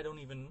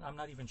 I'm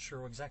not even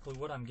sure exactly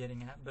what I'm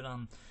getting at, but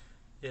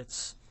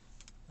it's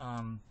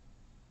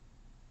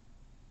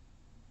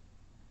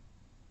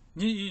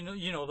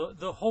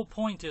the whole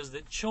point is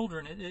that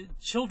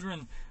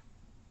children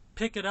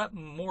pick it up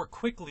more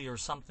quickly or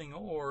something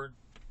or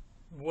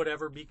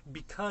whatever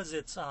because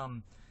it's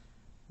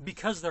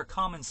because their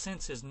common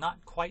sense is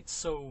not quite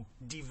so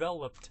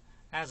developed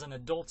as an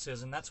adult's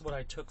is, and that's what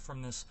I took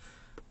from this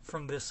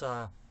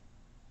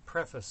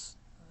preface,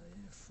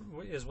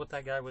 is what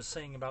that guy was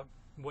saying about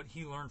what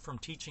he learned from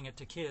teaching it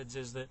to kids,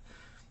 is that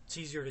it's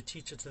easier to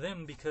teach it to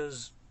them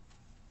because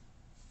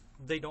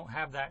they don't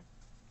have that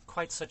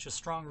quite such a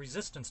strong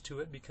resistance to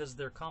it because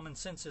their common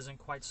sense isn't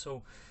quite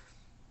so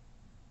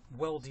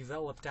well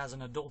developed as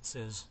an adult's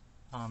is.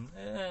 And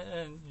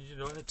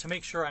to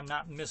make sure I'm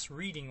not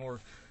misreading or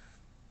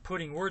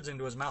putting words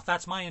into his mouth,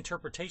 that's my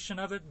interpretation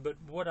of it. But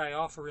what I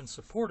offer in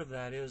support of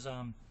that is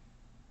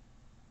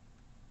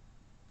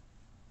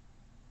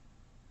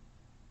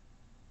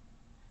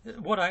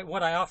what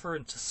I offer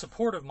in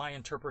support of my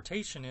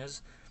interpretation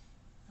is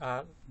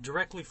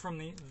directly from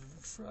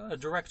a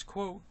direct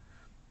quote.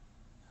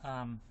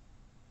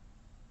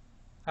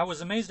 I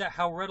was amazed at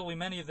how readily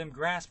many of them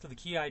grasped the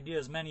key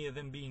ideas, many of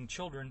them being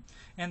children,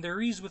 and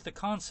their ease with the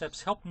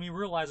concepts helped me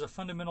realize a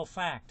fundamental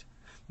fact.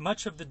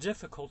 Much of the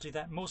difficulty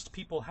that most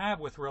people have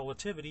with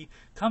relativity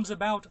comes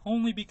about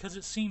only because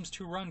it seems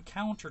to run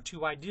counter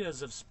to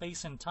ideas of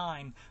space and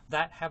time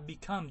that have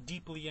become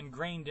deeply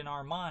ingrained in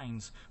our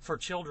minds. For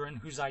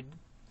children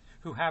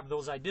who have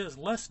those ideas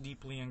less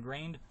deeply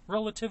ingrained,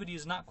 relativity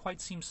does not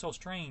quite seem so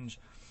strange,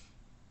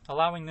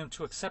 allowing them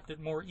to accept it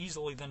more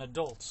easily than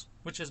adults,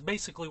 which is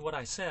basically what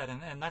I said.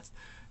 And that's,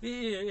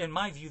 in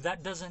my view,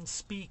 that doesn't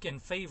speak in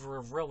favor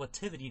of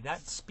relativity.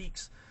 That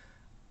speaks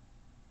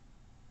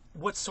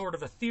what sort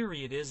of a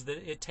theory it is,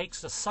 that it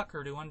takes a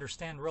sucker to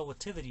understand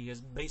relativity, is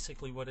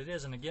basically what it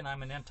is. And again,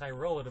 I'm an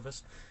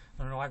anti-relativist.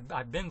 I don't know,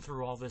 I've been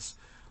through all this,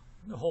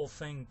 the whole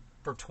thing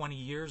for 20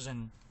 years,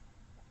 and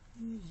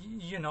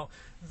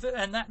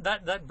and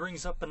that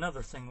brings up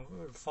another thing.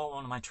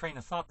 Following my train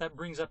of thought, that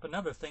brings up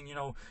another thing.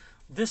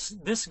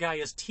 This guy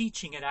is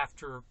teaching it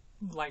after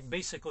like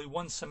basically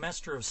one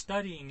semester of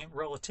studying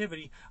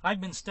relativity. I've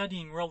been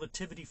studying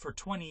relativity for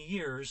 20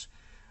 years.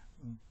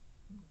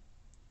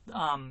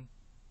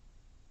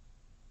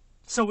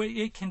 So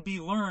it can be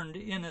learned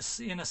in a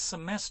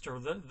semester.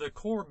 The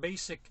core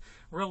basic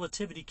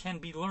relativity can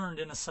be learned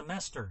in a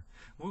semester,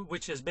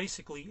 which is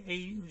basically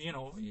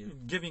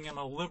giving him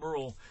a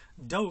liberal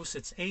dose.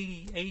 It's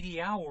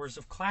 80 hours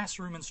of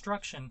classroom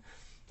instruction.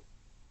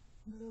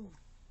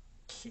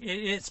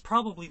 It's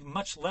probably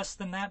much less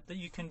than that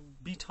you can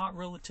be taught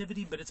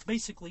relativity, but it's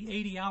basically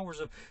 80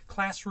 hours of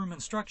classroom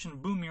instruction.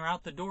 Boom, you're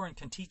out the door and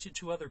can teach it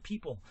to other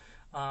people.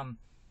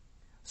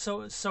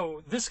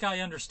 So this guy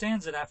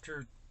understands it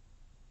after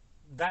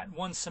that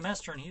one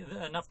semester, and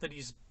enough that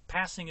he's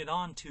passing it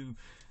on to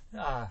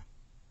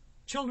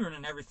children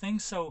and everything.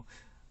 So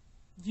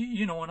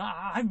and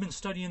I've been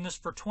studying this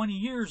for 20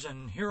 years,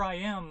 and here I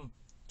am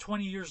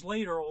 20 years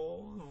later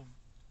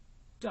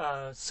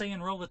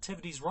saying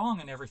relativity's wrong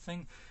and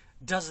everything.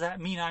 Does that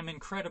mean I'm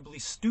incredibly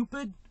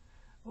stupid,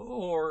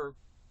 or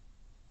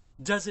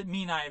does it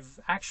mean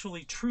I've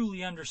actually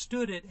truly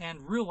understood it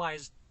and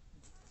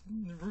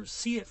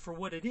see it for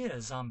what it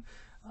is?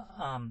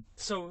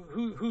 So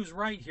who's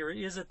right here?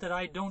 Is it that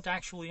I don't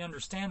actually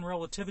understand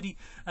relativity,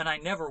 and I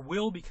never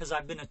will because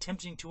I've been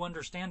attempting to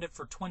understand it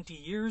for 20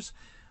 years?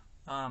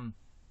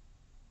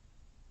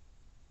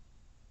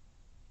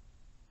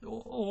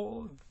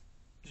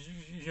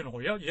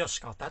 Yes,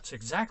 Scott, that's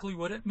exactly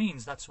what it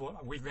means. That's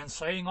what we've been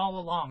saying all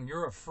along.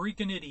 You're a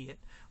freaking idiot.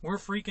 We're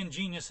freaking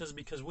geniuses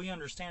because we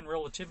understand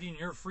relativity, and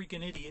you're a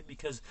freaking idiot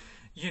because,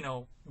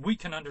 we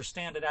can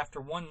understand it after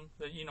a one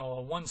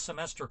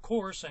semester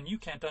course, and you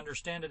can't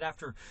understand it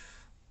after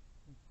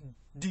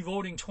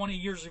devoting 20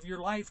 years of your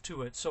life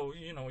to it. So,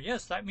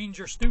 yes, that means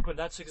you're stupid.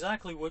 That's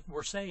exactly what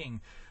we're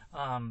saying.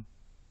 And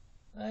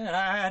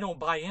I don't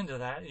buy into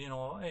that.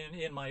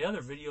 In my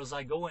other videos,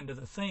 I go into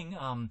the thing.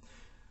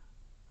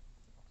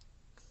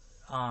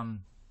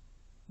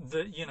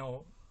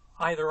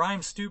 Either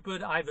I'm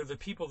stupid, either the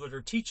people that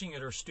are teaching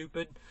it are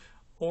stupid,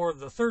 or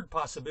the third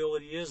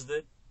possibility is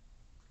that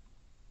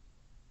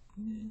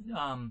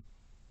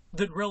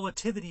that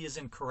relativity is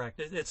incorrect.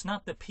 It's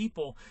not the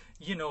people.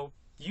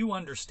 You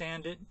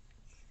understand it.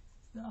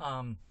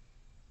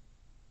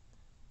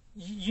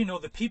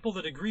 The people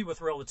that agree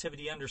with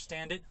relativity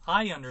understand it.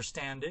 I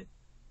understand it.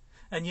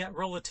 And yet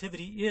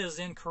relativity is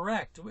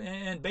incorrect.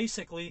 And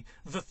basically,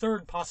 the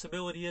third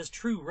possibility is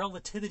true.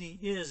 Relativity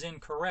is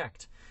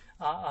incorrect.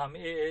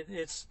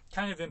 It's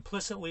kind of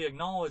implicitly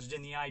acknowledged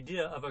in the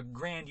idea of a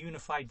grand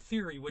unified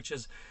theory, which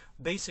is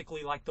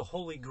basically like the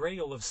holy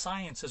grail of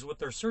science. Is what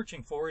they're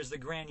searching for, is the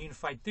grand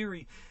unified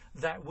theory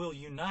that will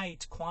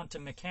unite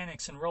quantum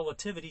mechanics and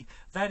relativity.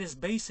 That is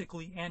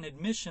basically an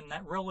admission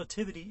that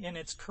relativity in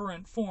its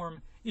current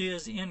form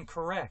is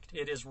incorrect.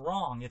 It is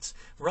wrong.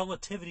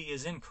 Relativity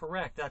is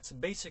incorrect. That's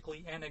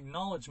basically an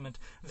acknowledgement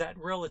that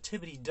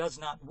relativity does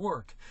not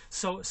work.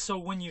 So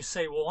when you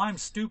say, well, I'm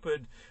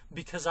stupid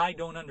because I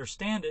don't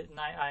understand it, and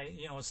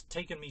it's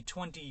taken me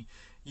 20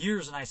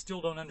 years and I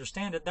still don't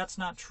understand it, that's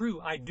not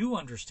true. I do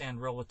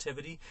understand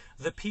relativity.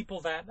 The people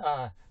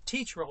that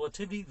teach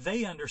relativity,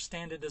 they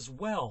understand it as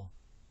well.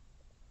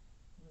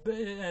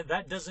 But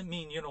that doesn't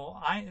mean,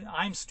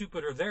 I'm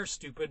stupid or they're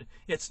stupid.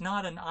 It's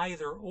not an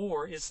either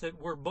or. It's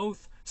that we're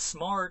both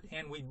smart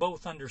and we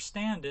both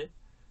understand it,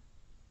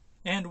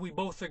 and we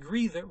both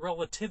agree that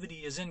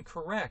relativity is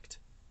incorrect.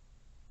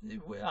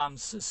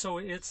 So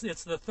it's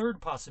the third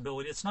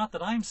possibility. It's not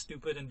that I'm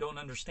stupid and don't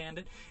understand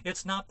it.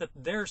 It's not that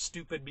they're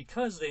stupid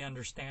because they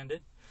understand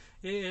it.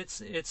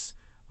 It's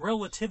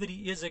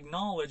relativity is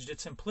acknowledged.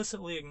 It's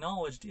implicitly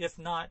acknowledged, if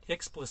not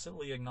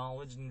explicitly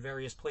acknowledged in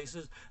various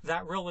places,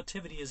 that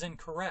relativity is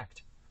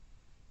incorrect.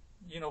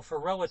 For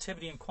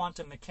relativity in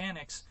quantum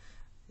mechanics,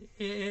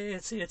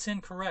 it's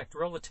incorrect.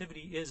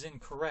 Relativity is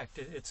incorrect.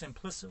 It's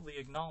implicitly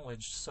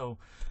acknowledged. So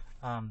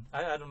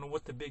I don't know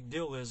what the big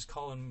deal is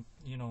calling,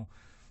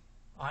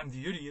 I'm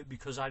the idiot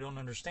because I don't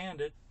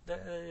understand it.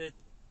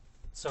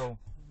 So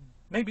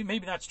maybe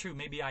that's true.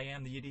 Maybe I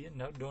am the idiot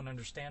and don't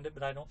understand it,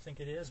 but I don't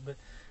think it is. But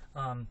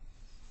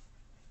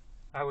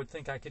I would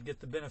think I could get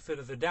the benefit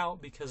of the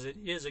doubt because it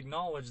is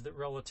acknowledged that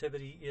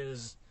relativity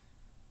is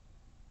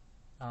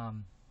not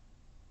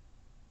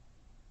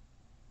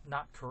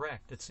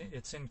correct.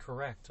 It's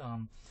incorrect.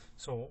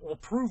 So we'll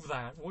prove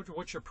that.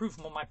 What's your proof?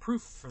 Well, my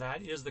proof for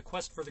that is the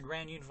quest for the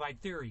grand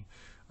unified theory.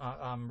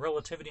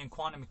 Relativity and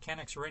quantum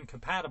mechanics are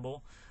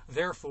incompatible.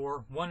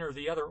 Therefore, one or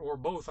the other or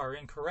both are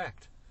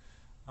incorrect.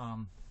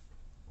 And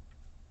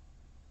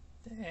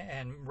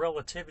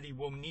relativity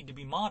will need to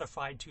be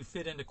modified to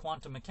fit into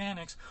quantum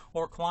mechanics,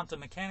 or quantum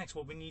mechanics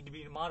will need to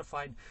be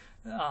modified.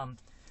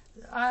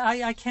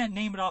 I can't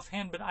name it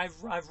offhand, but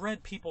I've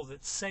read people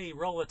that say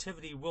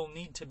relativity will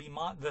need to be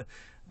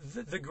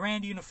the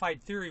grand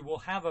unified theory will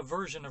have a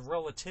version of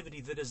relativity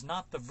that is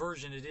not the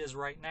version it is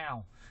right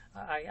now.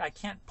 I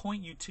can't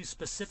point you to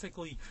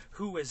specifically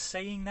who is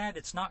saying that.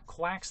 It's not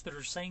quacks that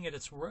are saying it.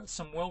 It's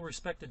some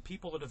well-respected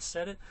people that have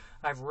said it.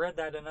 I've read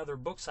that in other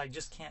books. I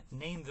just can't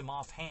name them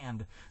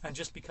offhand. And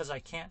just because I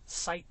can't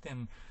cite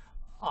them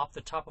off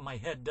the top of my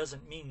head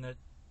doesn't mean that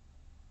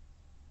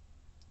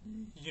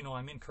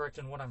I'm incorrect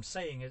in what I'm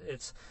saying.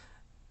 It's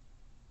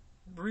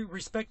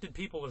respected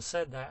people have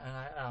said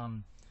that,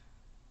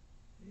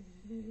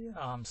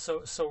 and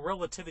so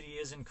relativity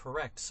is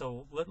incorrect.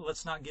 So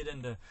let's not get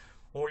into,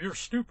 oh, you're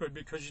stupid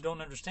because you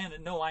don't understand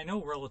it. No, I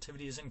know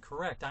relativity is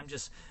incorrect. I'm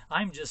just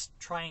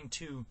trying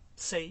to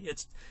say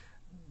it's.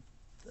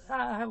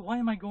 Why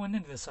am I going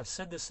into this? I've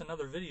said this in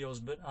other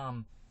videos, but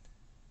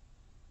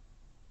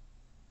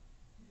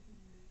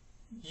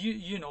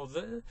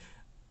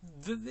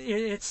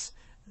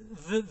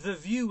the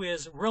view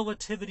is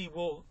relativity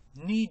will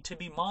need to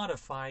be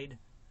modified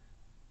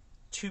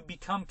to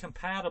become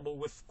compatible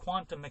with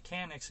quantum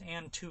mechanics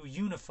and to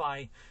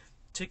unify.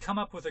 To come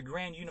up with a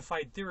grand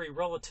unified theory,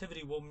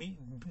 relativity will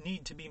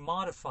need to be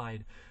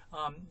modified.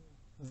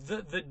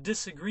 The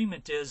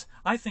disagreement is,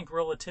 I think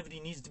relativity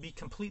needs to be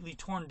completely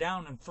torn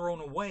down and thrown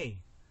away.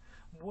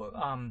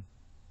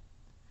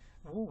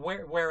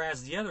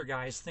 Whereas the other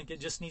guys think it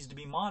just needs to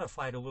be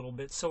modified a little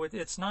bit. So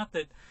it's not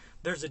that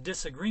there's a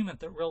disagreement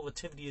that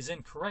relativity is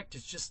incorrect.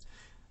 It's just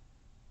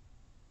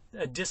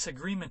a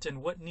disagreement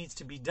in what needs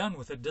to be done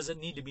with it. Does it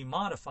need to be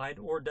modified,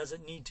 or does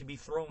it need to be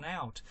thrown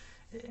out?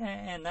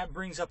 And that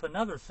brings up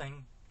another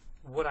thing.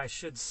 What I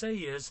should say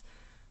is,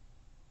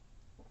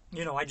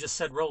 I just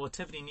said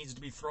relativity needs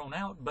to be thrown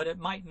out, but it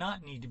might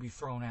not need to be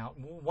thrown out.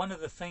 One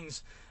of the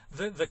things,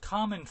 the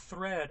common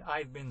thread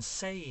I've been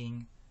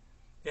saying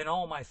in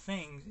all my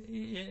things,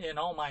 in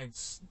all my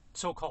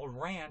so-called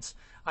rants,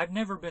 I've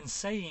never been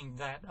saying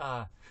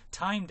that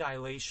time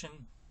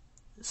dilation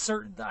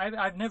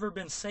I've never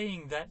been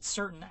saying that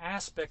certain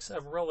aspects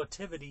of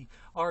relativity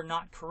are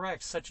not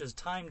correct, such as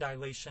time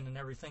dilation and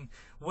everything.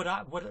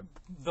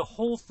 The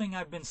whole thing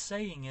I've been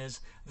saying is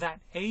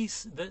that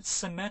the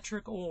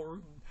symmetric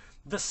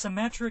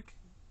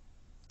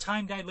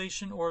time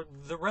dilation or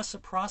the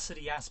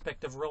reciprocity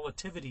aspect of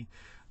relativity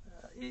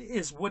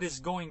is what is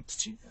going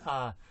to,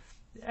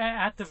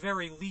 at the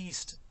very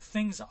least,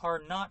 things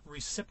are not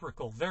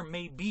reciprocal. There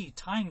may be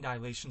time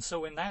dilation.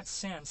 So in that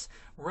sense,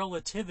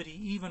 relativity,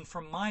 even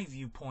from my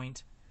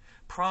viewpoint,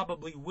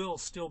 probably will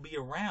still be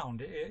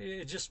around.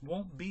 It just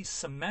won't be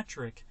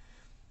symmetric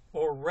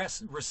or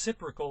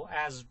reciprocal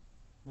as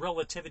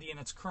relativity in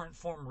its current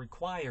form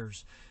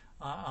requires.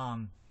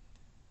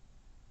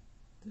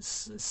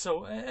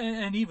 So,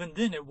 and even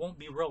then it won't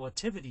be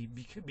relativity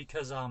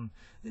because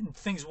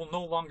things will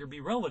no longer be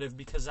relative,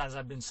 because, as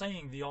I've been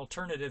saying, the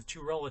alternative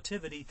to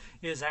relativity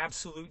is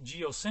absolute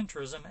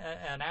geocentrism,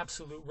 an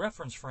absolute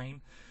reference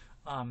frame.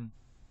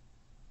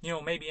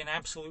 Maybe an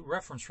absolute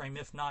reference frame,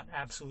 if not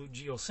absolute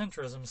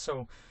geocentrism.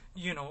 So,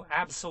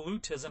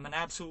 absolutism, an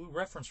absolute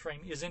reference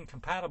frame, is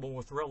incompatible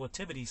with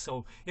relativity,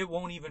 so it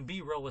won't even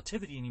be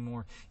relativity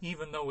anymore,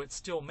 even though it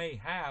still may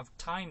have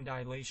time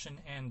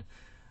dilation and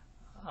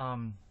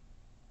I'm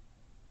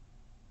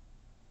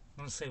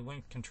going to say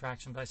length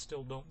contraction, but I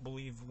still don't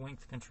believe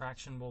length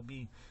contraction will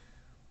be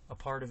a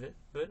part of it.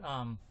 But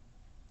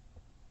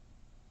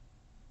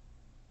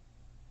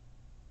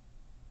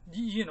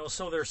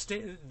so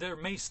there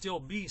may still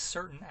be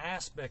certain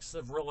aspects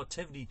of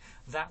relativity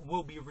that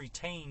will be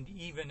retained,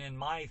 even in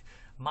my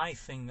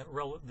thing that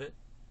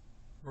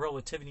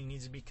relativity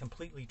needs to be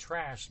completely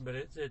trashed. But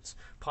it's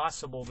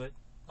possible that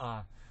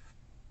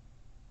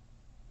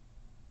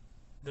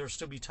there'll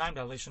still be time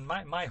dilation.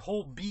 My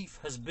whole beef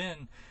has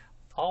been,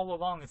 all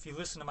along, if you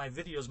listen to my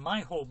videos, my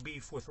whole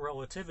beef with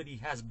relativity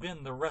has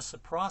been the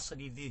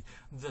reciprocity,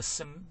 the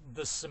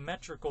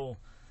symmetrical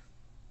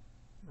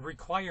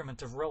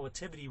requirement of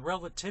relativity.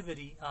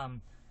 Relativity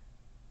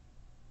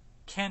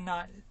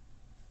cannot,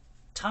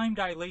 time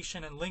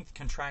dilation and length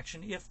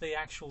contraction, if they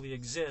actually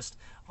exist,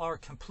 are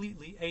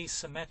completely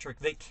asymmetric.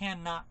 They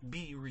cannot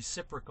be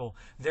reciprocal.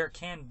 There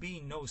can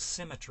be no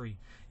symmetry.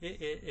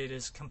 It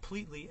is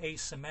completely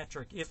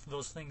asymmetric if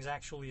those things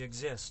actually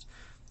exist.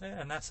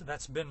 And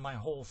that's been my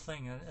whole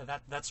thing.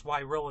 That's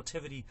why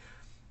relativity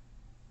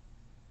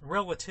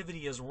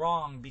is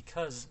wrong,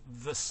 because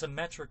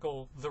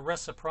the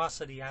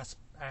reciprocity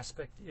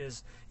aspect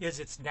is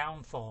its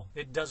downfall.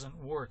 It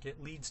doesn't work.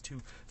 It leads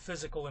to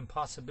physical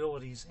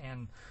impossibilities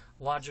and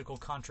logical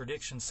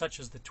contradictions, such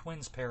as the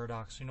twins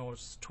paradox.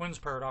 It's twins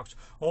paradox.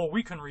 Oh,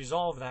 we can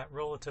resolve that,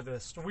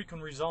 relativist. We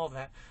can resolve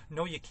that.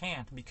 No, you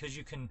can't, because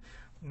you can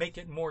make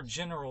it more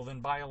general than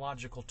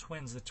biological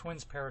twins. The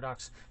twins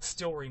paradox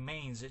still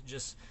remains. It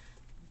just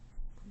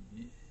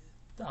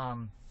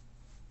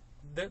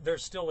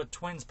there's still a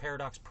twins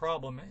paradox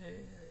problem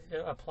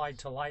applied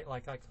to light,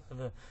 like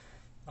the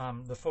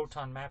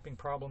photon mapping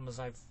problem, as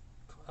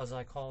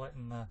I call it,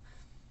 and the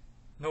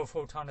no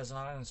photon is an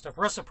island stuff.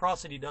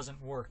 Reciprocity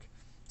doesn't work.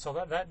 So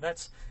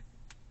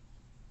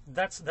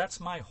that's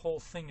my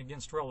whole thing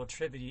against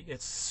relativity.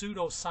 It's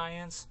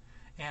pseudoscience,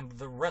 and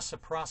the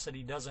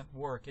reciprocity doesn't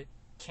work. It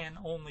can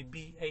only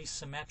be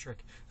asymmetric.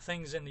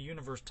 Things in the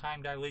universe,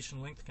 time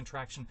dilation, length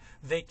contraction,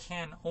 they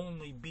can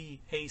only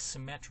be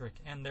asymmetric,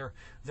 and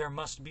there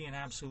must be an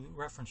absolute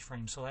reference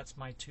frame. So that's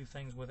my two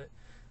things with it.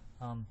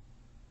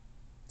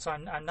 So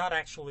I'm not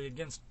actually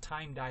against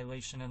time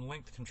dilation and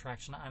length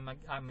contraction.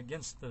 I'm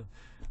against the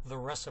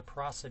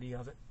reciprocity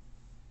of it.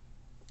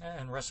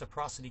 And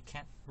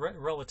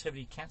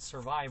relativity can't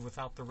survive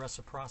without the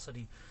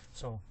reciprocity.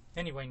 So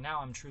anyway,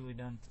 now I'm truly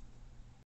done.